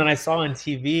really cool, and then I saw on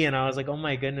TV, and I was like, "Oh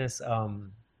my goodness,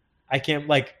 I can't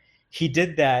like." He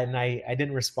did that, and I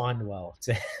didn't respond well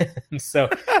to him, so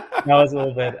that was a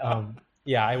little bit.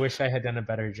 Yeah, I wish I had done a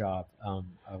better job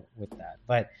with that,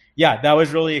 but yeah, that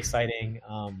was really exciting.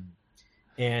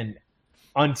 And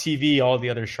on TV, all the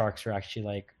other sharks were actually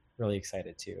like really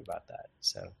excited too about that.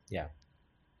 So yeah,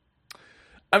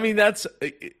 I mean, that's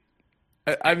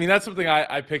something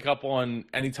I pick up on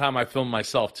anytime I film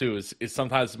myself too. Is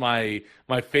sometimes my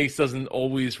face doesn't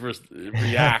always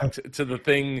react to the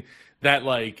thing that,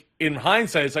 like, in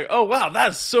hindsight it's like, oh wow,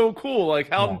 that's so cool. Like yeah,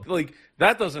 how, like,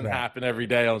 that doesn't yeah, happen every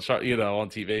day on on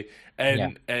TV. yeah,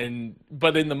 And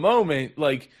but in the moment,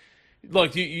 like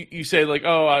you say, like,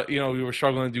 oh, we were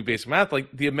struggling to do basic math.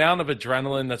 Like the amount of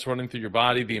adrenaline that's running through your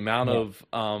body, the amount yeah, of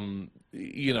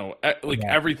like yeah,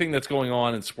 everything that's going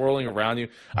on and swirling around you.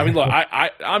 I mean, look,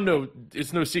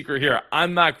 it's no secret here.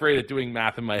 I'm not great at doing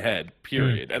math in my head,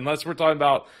 Mm, period. Unless we're talking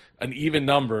about an even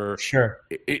number. sure,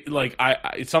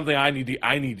 It's something I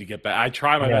need to get better. I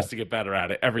try my yeah, best to get better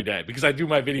at it every day because I do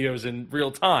my videos in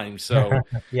real time. So,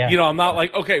 yeah, I'm not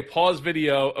like, okay, pause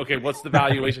video. Okay, what's the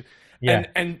valuation? yeah,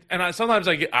 Sometimes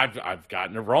I've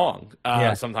gotten it wrong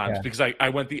yeah, sometimes yeah, because I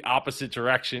went the opposite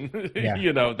direction,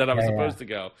 yeah, that I was yeah, yeah, supposed to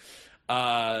go.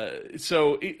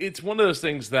 So it's one of those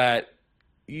things that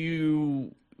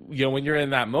when you're in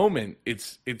that moment,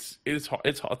 it's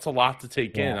a lot to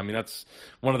take in. yeah, I mean, that's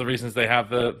one of the reasons they have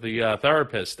the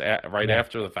therapist right yeah,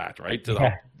 after the fact, right, to yeah,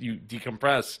 help you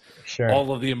decompress sure.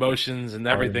 all of the emotions and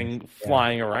All of this, everything yeah.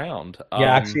 flying around.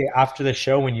 Yeah, actually, after the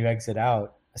show, when you exit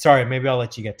out, sorry, maybe I'll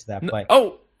let you get to that, but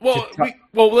Oh to well, t-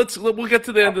 we'll get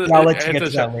to the end of yeah, I'll let you after get the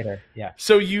to show. that later. Yeah,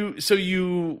 So you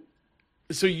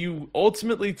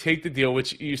ultimately take the deal,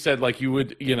 which you said, like, you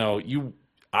would, you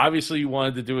obviously you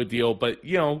wanted to do a deal, but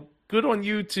good on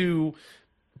you to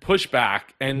push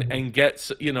back and hmm get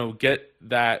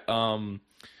that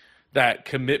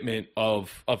commitment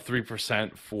of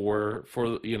 3%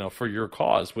 for your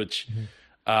cause, which hmm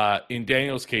in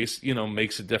Daniel's case,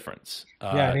 makes a difference.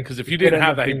 yeah, and Because if you it could didn't end have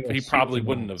up that, being a he huge probably wouldn't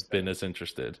amount. have So been as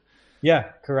interested.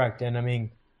 yeah, correct. And I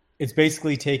mean, it's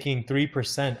basically taking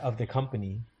 3% of the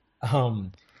company.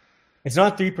 Um, it's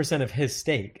not 3% of his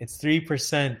stake; it's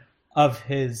 3% of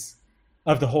his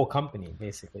of the whole company,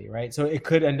 basically, right? So it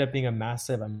could end up being a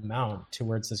massive amount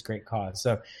towards this great cause.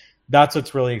 So that's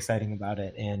what's really exciting about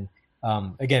it. And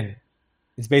again,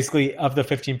 it's basically of the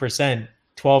 15%,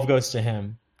 12 goes to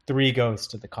him, 3 goes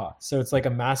to the cause. So it's like a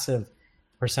massive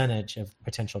percentage of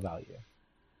potential value.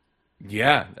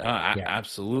 Yeah, Yeah.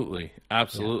 absolutely,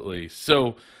 Yeah. absolutely.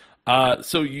 So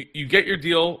you get your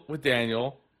deal with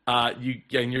Daniel.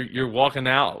 You're walking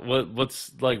out.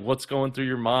 What's going through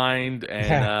your mind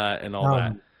Yeah. and all that?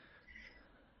 Um,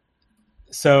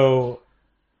 so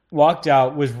walked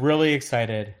out, was really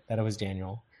excited that it was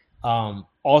Daniel.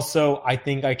 Also, I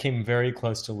think I came very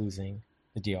close to losing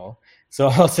the deal. So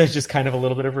also just kind of a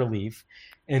little bit of relief.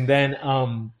 And then,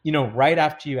 right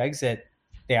after you exit,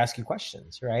 they ask you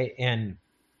questions, right? And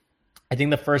I think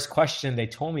the first question they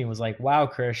told me was like, wow,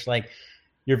 Krish, like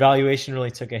your valuation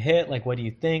really took a hit. Like, what do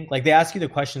you think? Like they ask you the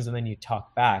questions and then you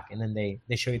talk back and then they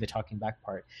show you the talking back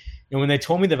part. And when they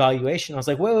told me the valuation, I was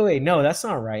like, wait, no, that's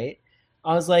not right.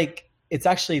 I was like, it's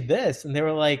actually this. And they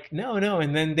were like, no.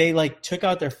 And then they like took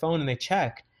out their phone and they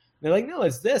checked. They're like, no,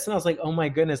 it's this. And I was like, oh my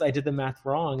goodness, I did the math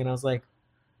wrong. And I was like,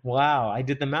 wow, I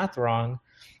did the math wrong.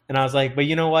 And I was like, but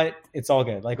you know what? It's all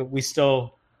good. Like we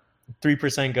still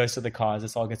 3% goes to the cause.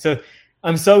 It's all good. So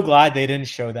I'm so glad they didn't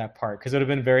show that part because it would have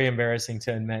been very embarrassing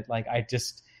to admit, like, I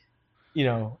just,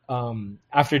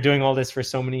 after doing all this for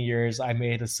so many years, I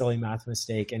made a silly math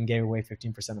mistake and gave away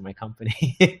 15% of my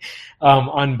company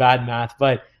on bad math.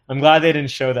 But I'm glad they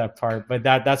didn't show that part. But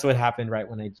that's what happened right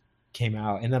when I came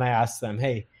out. And then I asked them,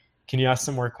 hey, can you ask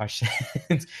some more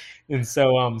questions? And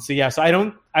so yeah, so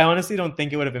I honestly don't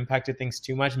think it would have impacted things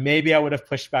too much. Maybe I would have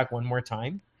pushed back one more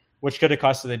time, which could have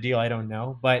costed the deal. I don't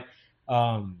know. But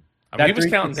I mean, he that was 3%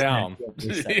 counting down.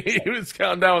 reset. He was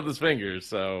counting down with his fingers.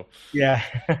 So Yeah.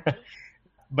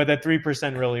 But that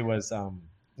 3% really was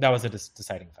that was a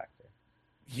deciding factor.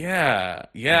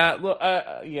 yeah. Look,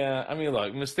 yeah. I mean,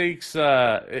 look, mistakes.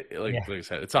 Yeah. Like I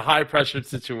said, it's a high pressured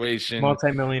situation.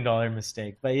 Multi-million-dollar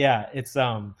mistake. But yeah, it's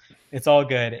all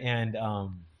good. And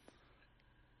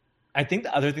I think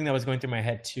the other thing that was going through my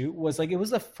head too was like it was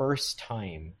the first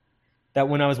time that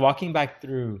when I was walking back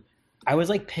through, I was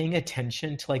like paying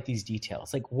attention to like these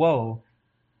details. Like, whoa,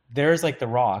 there's like the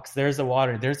rocks, there's the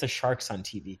water, there's the sharks on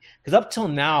TV. Because up till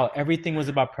now, everything was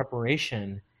about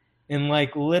preparation. And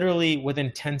like literally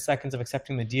within 10 seconds of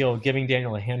accepting the deal, giving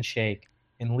Daniel a handshake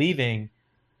and leaving,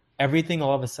 everything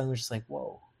all of a sudden was just like,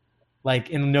 whoa.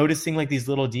 Like, and noticing like these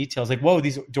little details, like, whoa,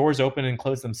 these doors open and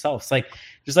close themselves. Like,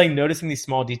 just like noticing these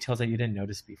small details that you didn't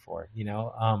notice before, you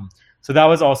know? So that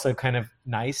was also kind of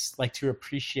nice, like to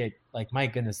appreciate, like, my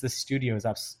goodness, this studio is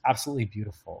absolutely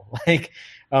beautiful. Like,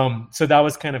 so that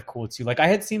was kind of cool too. Like, I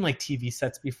had seen like TV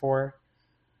sets before,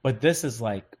 but this is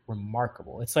like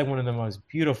remarkable. It's like one of the most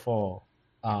beautiful,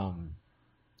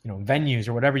 venues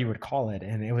or whatever you would call it.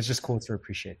 And it was just cool to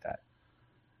appreciate that.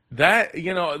 That, it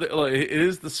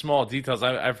is the small details.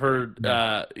 I've heard,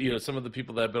 Yeah. some of the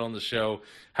people that have been on the show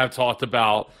have talked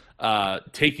about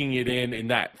taking it in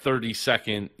that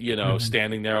 30-second, Mhm.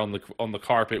 standing there on the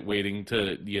carpet waiting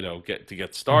to, get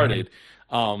Mhm. started.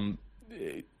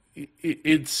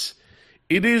 It's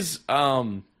it is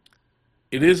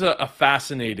it is a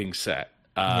fascinating set,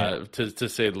 Yeah. to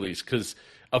say the least, because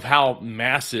of how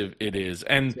massive it is.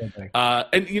 And So big.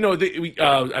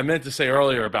 I meant to say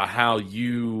earlier about how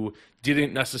you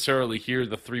didn't necessarily hear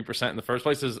the 3% in the first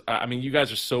place. Is I mean, you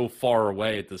guys are so far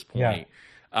away at this Yeah. point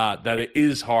that it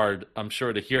is hard, I'm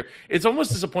sure, to hear. It's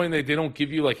almost disappointing that they don't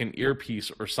give you like an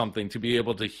earpiece or something to be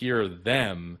able to hear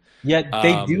them. Yeah,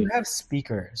 they do Um, have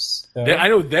speakers though. I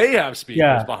know they have speakers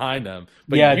Yeah. behind them,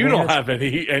 but Yeah, you they don't have have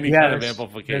speakers. any Yeah, kind of that's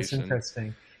amplification.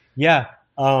 interesting. Yeah.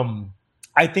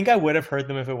 I think I would have heard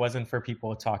them if it wasn't for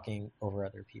people talking over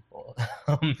other people.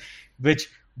 Um, which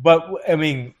but I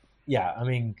mean, yeah, I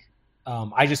mean,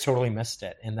 I just totally missed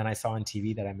it. And then I saw on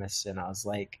TV that I missed it and I was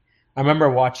like I remember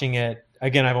watching it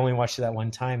again, I've only watched it that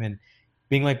one time and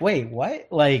being like, "Wait, what?"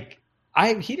 Like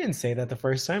he didn't say that the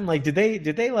first time. Like did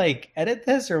they like edit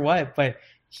this or what? But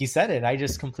he said it. I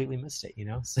just completely missed it, you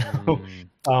know? So Mm.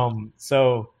 um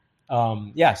so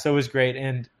yeah, so it was great.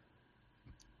 And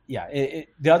yeah,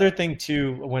 the other thing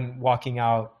too when walking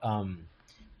out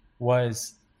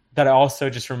was that I also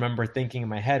just remember thinking in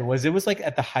my head was it was like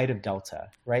at the height of Delta,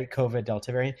 right? COVID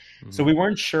Delta variant. So Mhm. we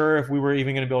weren't sure if we were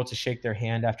even going to be able to shake their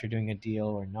hand after doing a deal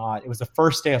or not. It was the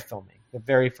first day of filming, the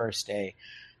very first day.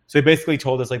 So they basically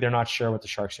told us like they're not sure what the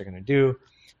Sharks are going to do.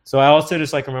 So I also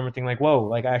just like remember thinking like, whoa,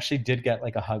 like I actually did get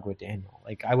like a hug with Daniel.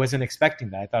 Like I wasn't expecting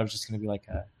that. I thought it was just going to be like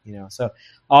a. So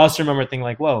I also remember thinking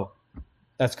like, whoa,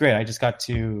 that's great. I just got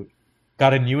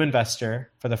a new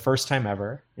investor for the first time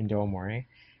ever in Do Amore.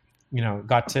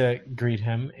 Got to greet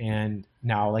him and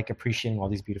now like appreciating all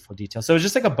these beautiful details. So it was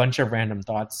just like a bunch of random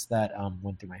thoughts that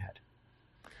went through my head.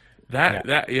 Yeah.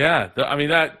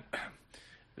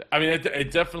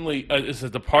 It definitely is a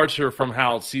departure from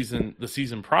how the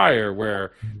season prior,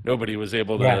 where nobody was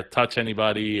able Yeah, to touch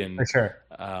anybody, for and sure.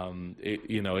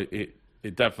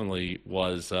 it definitely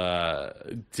was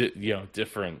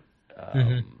different,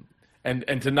 Hmm.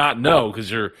 and to not know,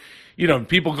 because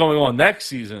people going on next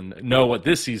season know what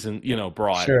this season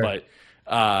brought, Sure.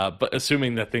 but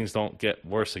assuming that things don't get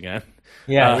worse again.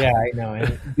 Yeah, uh, yeah, I know.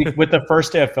 And with the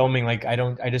first day of filming, like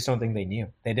I just don't think they knew.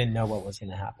 They didn't know what was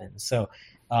going to happen. So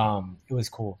it was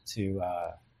cool to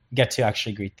get to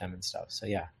actually greet them and stuff. So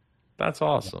yeah. That's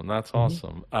awesome. That's Hmm.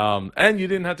 awesome. And you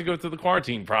didn't have to go through the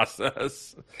quarantine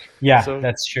process. Yeah, So,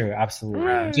 that's true.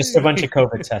 Absolutely. Just a bunch hooray. of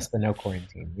COVID tests, but no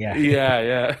quarantine. Yeah. Yeah,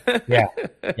 Yeah. yeah.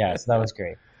 Yeah. So that was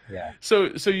great. Yeah. So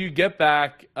you get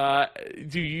back.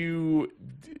 Do you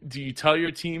tell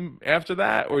your team after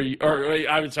that, or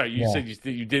I'm sorry, you Yeah. said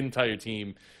you didn't tell your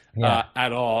team Yeah.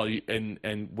 at all,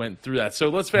 and went through that. So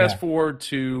let's fast Yeah. forward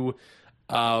to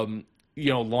um,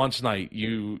 launch night.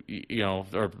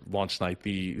 Or launch night,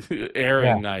 the Yeah.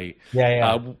 airing night.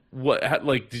 Yeah. Yeah.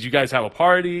 Like, did you guys have a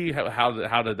party?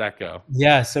 How did that go?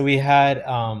 Yeah. So we had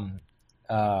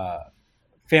uh,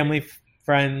 family,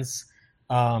 friends,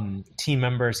 team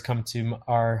members come to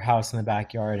our house in the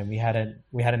backyard, and we had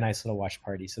a nice little watch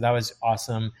party. So that was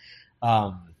awesome.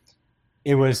 Um,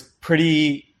 it was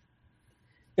pretty.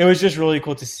 It was just really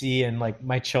cool to see, and like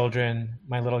my children,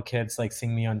 my little kids, like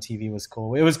seeing me on TV was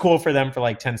cool. It was cool for them for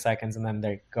like 10 seconds, and then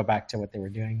they go back to what they were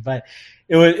doing. But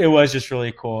it was just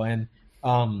really cool, and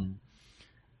um,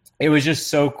 it was just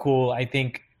so cool. I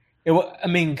think I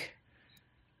mean,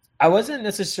 I wasn't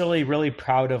necessarily really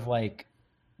proud of like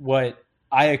what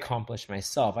I accomplished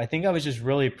myself. I think I was just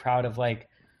really proud of like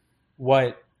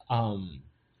what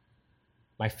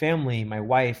my family, my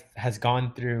wife has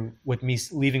gone through with me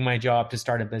leaving my job to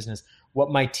start a business, what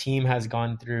my team has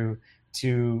gone through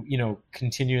to,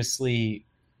 continuously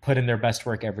put in their best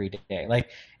work every day. Like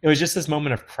it was just this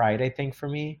moment of pride, I think, for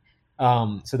me.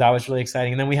 So that was really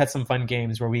exciting. And then we had some fun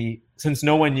games where since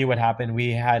no one knew what happened,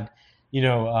 we had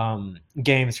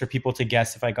games for people to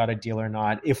guess if I got a deal or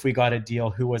not. If we got a deal,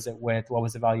 who was it with? What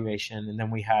was the valuation? And then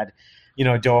we had,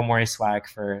 Do Amore swag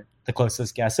for the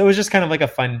closest guess. So it was just kind of like a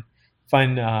fun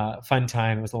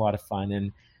time. It was a lot of fun.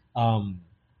 And,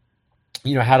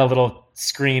 had a little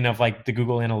screen of like the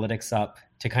Google Analytics up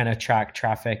to kind of track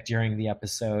traffic during the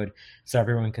episode so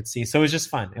everyone could see. So it was just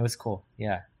fun. It was cool.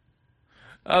 Yeah.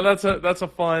 That's a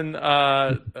fun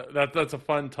that's a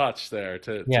fun touch there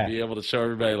to be able to show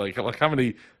everybody like how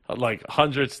many like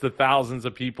hundreds to thousands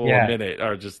of people a minute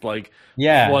are just like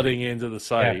flooding into the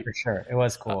site. Yeah, for sure. It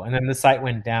was cool. And then the site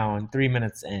went down 3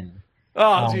 minutes in.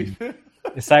 Oh, gee.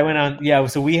 The site went on. Yeah.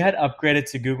 So we had upgraded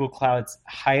to Google Cloud's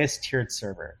highest tiered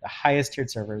server. The highest tiered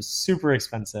server is super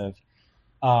expensive.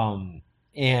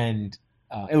 And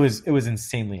it was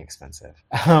insanely expensive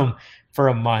for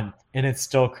a month, and it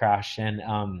still crashed.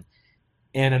 And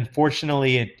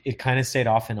unfortunately, it kind of stayed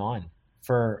off and on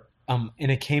for and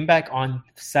it came back on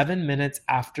 7 minutes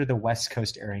after the West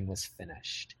Coast airing was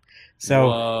finished.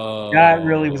 So that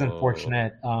really was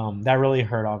unfortunate. That really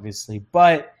hurt, obviously,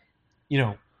 but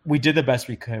we did the best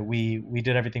we could. We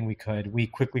did everything we could. We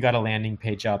quickly got a landing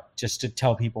page up just to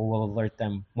tell people we'll alert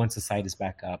them once the site is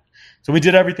back up. So we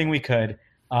did everything we could.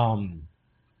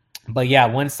 But yeah,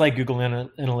 once like Google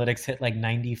Analytics hit like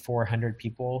 9,400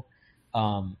 people,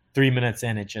 3 minutes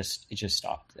in, it just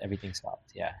stopped. Everything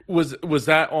stopped. Yeah. Was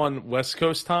that on West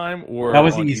Coast time or that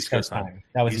was on the East Coast time?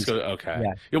 That was East Coast. Okay.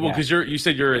 Yeah. Well, because you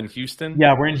said you're in Houston.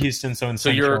 Yeah, we're in Houston, so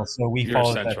Central. So we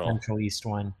followed the Central East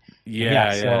one.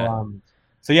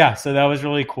 Yeah. So that was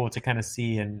really cool to kind of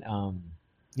see. And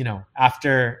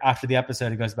after the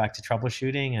episode, it goes back to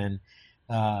troubleshooting and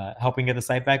helping get the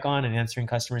site back on and answering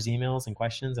customers' emails and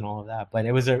questions and all of that. But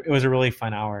it was a really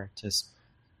fun hour to,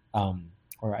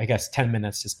 or I guess 10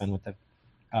 minutes to spend with the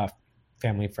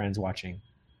family friends watching.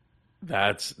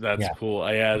 That's cool.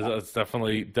 Yeah, that's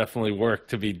definitely work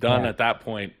to be done at that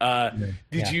point.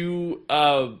 Did you?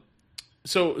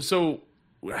 So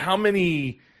how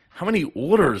many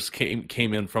orders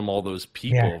came in from all those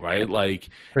people, right? Like,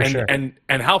 sure. and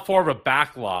how far of a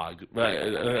backlog,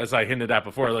 as I hinted at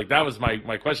before, like that was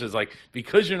my question is like,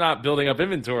 because you're not building up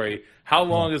inventory, how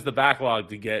long is the backlog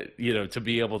to get, to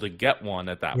be able to get one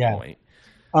at that point?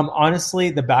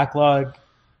 Honestly, the backlog,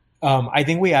 I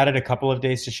think we added a couple of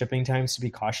days to shipping times to be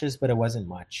cautious, but it wasn't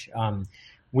much.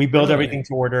 We built everything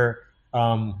to order.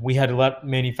 We had to let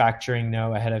manufacturing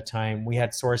know ahead of time. We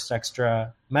had sourced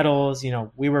extra metals,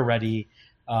 we were ready.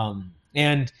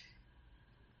 And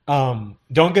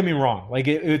don't get me wrong, like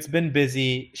it's been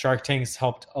busy. Shark Tank's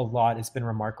helped a lot. It's been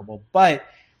remarkable. But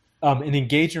an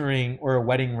engagement ring or a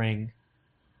wedding ring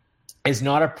is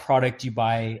not a product you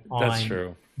buy on. That's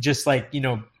true. Just like,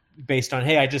 based on,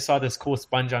 hey, I just saw this cool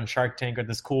sponge on Shark Tank or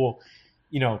this cool,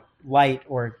 light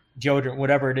or deodorant,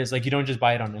 whatever it is. Like, you don't just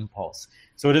buy it on impulse.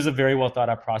 So it is a very well thought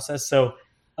out process. So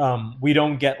we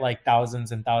don't get like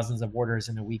thousands and thousands of orders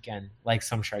in a weekend like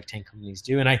some Shark Tank companies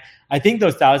do. And I think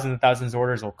those thousands and thousands of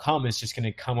orders will come. It's just going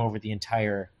to come over the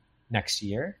entire next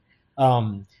year.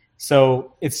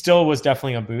 So it still was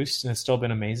definitely a boost, and it's still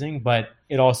been amazing. But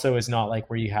it also is not like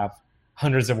where you have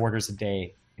hundreds of orders a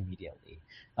day immediately,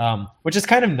 which is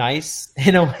kind of nice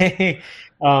in a way.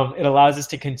 It allows us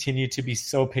to continue to be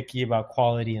so picky about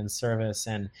quality and service.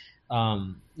 And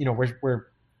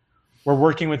we're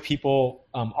working with people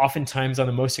oftentimes on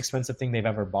the most expensive thing they've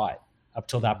ever bought up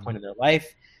till that point in their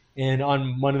life, and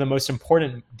on one of the most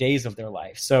important days of their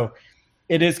life. So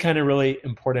it is kind of really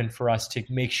important for us to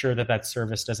make sure that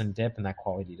service doesn't dip and that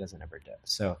quality doesn't ever dip.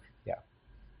 So yeah.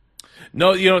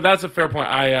 No, that's a fair point.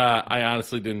 I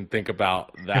honestly didn't think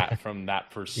about that from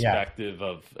that perspective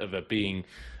of it being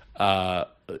the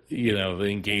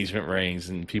engagement rings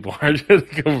and people are just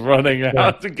running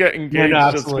out to get engaged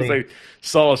just because they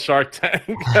saw a Shark Tank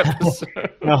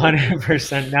episode.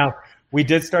 100%. Now, we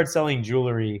did start selling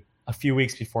jewelry a few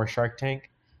weeks before Shark Tank.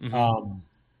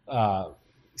 Mm-hmm.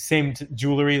 Same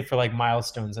jewelry for like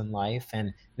milestones in life,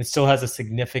 and it still has a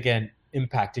significant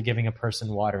impact to giving a person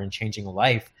water and changing a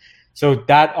life. So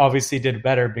that obviously did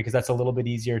better because that's a little bit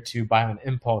easier to buy on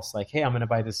impulse. Like, hey, I'm going to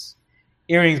buy this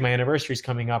earrings, my anniversary's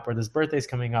coming up, or this birthday's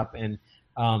coming up. And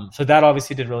so that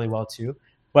obviously did really well too.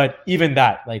 But even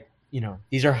that, like,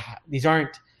 these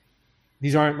aren't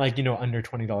like, under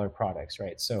 $20 products,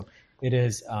 right? So it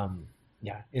is,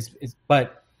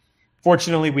 but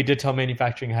fortunately we did tell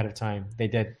manufacturing ahead of time. They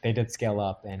did scale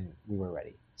up and we were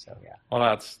ready. So yeah. Well,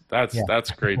 that's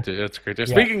great. That's great.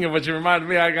 Speaking of which, you reminded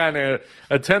me, I got a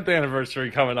 10th anniversary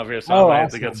coming up here, so I might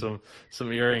have to get some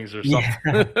earrings or something.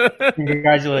 Yeah.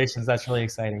 Congratulations! That's really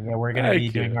exciting. Yeah, we're going to be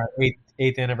doing our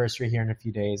eighth anniversary here in a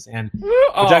few days, and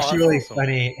it's actually really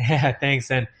funny. Yeah,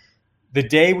 thanks. And the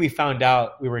day we found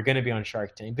out we were going to be on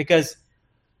Shark Tank, because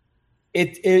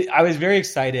I was very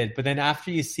excited, but then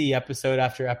after you see episode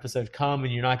after episode come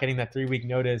and you're not getting that 3-week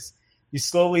notice, you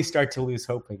slowly start to lose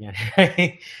hope again,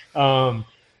 right?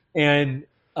 And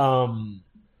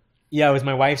yeah, it was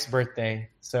my wife's birthday,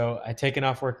 so I'd taken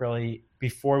off work early.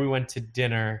 Before we went to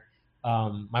dinner,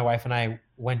 my wife and I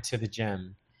went to the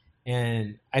gym,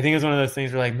 and I think it was one of those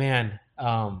things where like, man,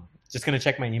 just gonna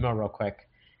check my email real quick.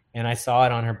 And I saw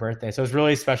it on her birthday. So it was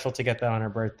really special to get that on her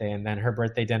birthday. And then her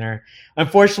birthday dinner,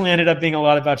 unfortunately, ended up being a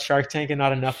lot about Shark Tank and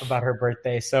not enough about her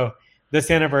birthday. So this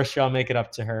anniversary, I'll make it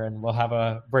up to her, and we'll have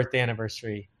a birthday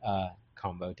anniversary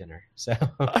combo dinner. So,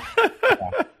 yeah.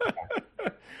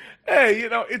 Hey,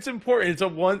 it's important. It's a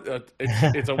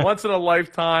once in a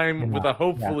lifetime with a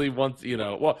hopefully once,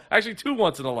 well, actually 2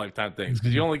 once in a lifetime things,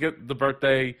 because you only get the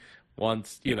birthday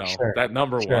once, that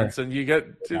number once, and you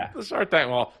get the Shark Tank.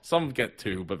 Well, some get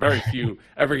 2, but very few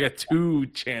ever get 2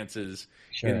 chances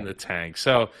in the tank.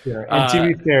 So, and to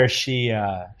be fair, she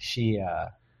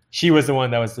was the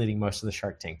one that was leading most of the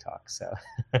Shark Tank talk. So,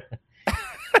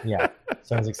 yeah,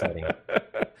 sounds exciting.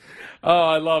 Oh,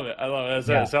 I love it.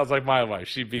 It sounds like my wife.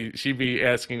 She'd be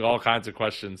asking all kinds of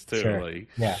questions too,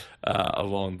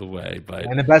 along the way.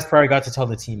 And the best part, I got to tell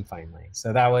the team finally.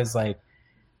 So that was like,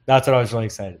 that's what I was really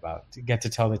excited about, to get to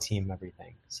tell the team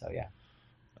everything. So yeah.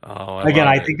 Oh,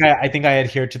 I think I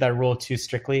adhered to that rule too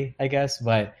strictly, I guess,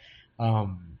 but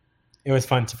it was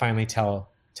fun to finally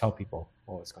tell people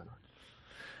what was going on.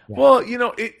 Yeah. Well,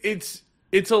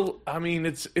 it's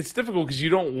difficult because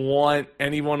you don't want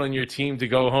anyone on your team to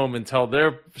go home and tell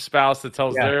their spouse that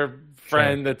tells their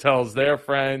friend that tells their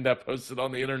friend that posts it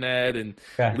on the internet and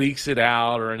leaks it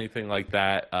out or anything like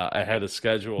that ahead of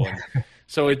schedule. And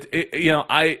so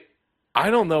I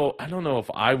don't know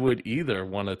if I would either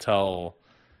want to tell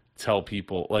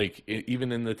people, like,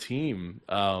 even in the team.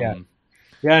 Yeah,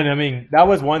 and I mean, that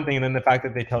was one thing, and then the fact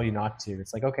that they tell you not to,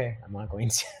 it's like, okay, I'm not going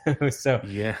to. So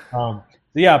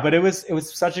yeah, but it was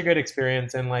such a good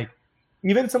experience, and like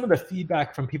even some of the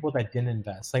feedback from people that didn't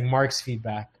invest, like Mark's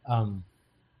feedback,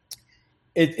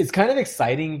 it's kind of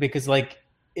exciting because like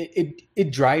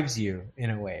it drives you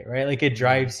in a way, right? Like it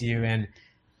drives you, and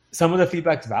some of the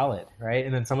feedback's valid, right?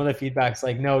 And then some of the feedback's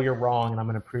like, no, you're wrong, and I'm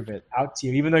going to prove it out to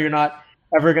you, even though you're not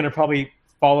ever going to probably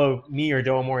follow me or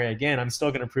Do Amore again. I'm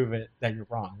still going to prove it that you're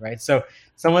wrong, right? So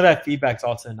some of that feedback's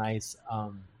also nice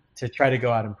to try to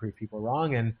go out and prove people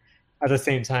wrong, and at the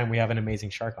same time, we have an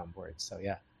amazing shark on board. So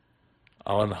yeah.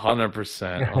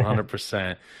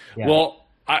 100%. Well,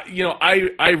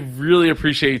 I really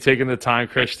appreciate you taking the time,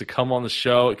 Krish, to come on the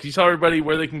show. Can you tell everybody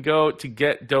where they can go to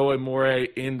get Do Amore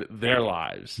in their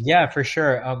lives? Yeah, for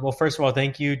sure. Well, first of all,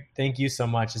 thank you so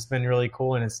much. It's been really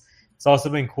cool, and it's also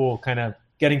been cool kind of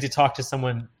getting to talk to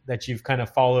someone that you've kind of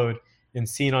followed and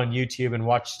seen on YouTube and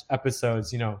watched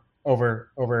episodes,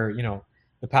 over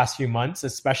the past few months,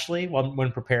 especially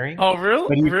when preparing. Oh, really?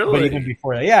 But even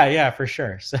before that. Yeah, for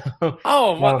sure. So.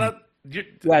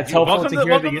 It's helpful to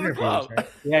hear the interviews. Right?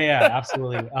 Yeah,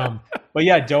 absolutely. But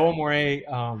yeah, Do Amore,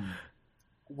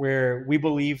 where we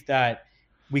believe that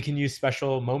we can use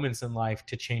special moments in life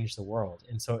to change the world.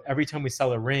 And so every time we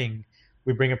sell a ring,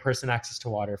 we bring a person access to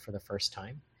water for the first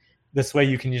time. This way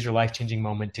you can use your life-changing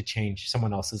moment to change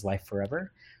someone else's life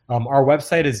forever. Our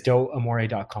website is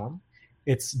doamore.com.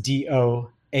 It's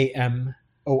DOAMORE,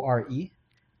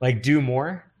 like do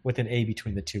more with an A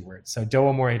between the 2 words. So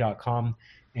doamore.com.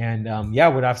 And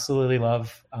would absolutely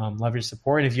love your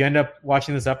support. And if you end up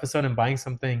watching this episode and buying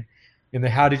something in the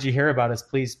how did you hear about us,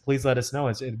 please let us know.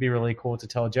 It'd be really cool to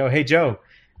tell Joe, hey Joe,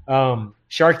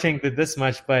 Shark Tank did this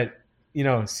much, but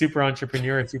super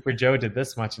entrepreneur, Super Joe did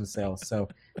this much in sales. So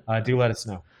do let us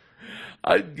know.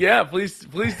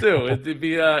 Please do.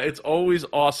 It's always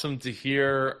awesome to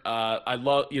hear. I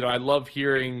love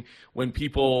hearing when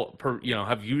people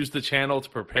have used the channel to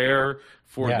prepare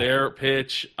for their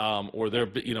pitch, or their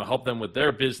help them with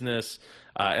their business.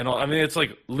 It's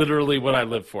like literally what I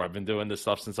live for. I've been doing this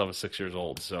stuff since I was 6 years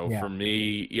old. So for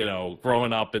me,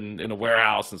 growing up in a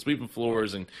warehouse and sweeping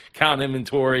floors and counting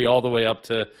inventory all the way up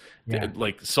to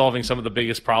like solving some of the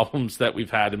biggest problems that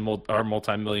we've had in our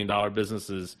multi-million-dollar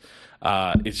businesses.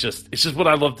 It's just what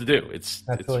I love to do. It's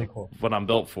really cool. What I'm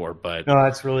built for. But no,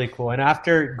 that's really cool. And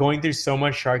after going through so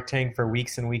much Shark Tank for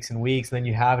weeks and weeks and weeks, and then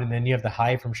you have the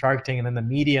hype from Shark Tank, and then the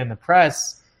media and the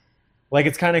press. Like,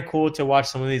 it's kind of cool to watch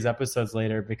some of these episodes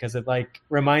later because it like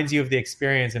reminds you of the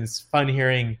experience, and it's fun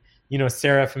hearing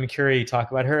Sarah from Curie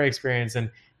talk about her experience and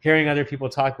hearing other people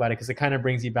talk about it because it kind of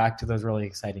brings you back to those really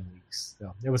exciting weeks.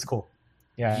 So it was cool.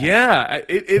 Yeah. Yeah,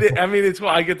 I mean, it's cool.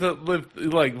 I get to live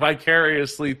like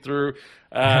vicariously through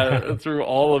through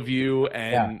all of you,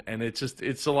 Yeah, and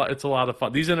it's a lot of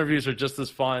fun. These interviews are just as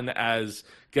fun as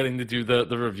getting to do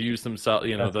the reviews themselves,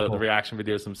 you know, that's the cool. reaction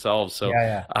videos themselves. So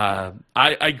Yeah, yeah.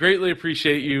 I greatly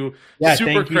appreciate you, Yeah,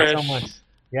 Super thank you so much. Krish.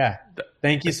 Yeah.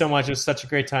 Thank you so much. It was such a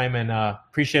great time, and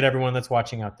appreciate everyone that's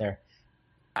watching out there.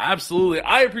 Absolutely.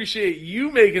 I appreciate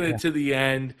you making it Yeah. to the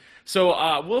end.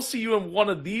 So we'll see you in one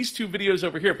of these two videos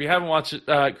over here. If you haven't watched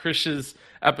Krish's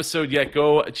episode yet,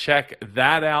 go check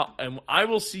that out. And I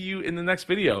will see you in the next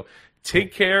video.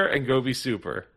 Take care and go be super.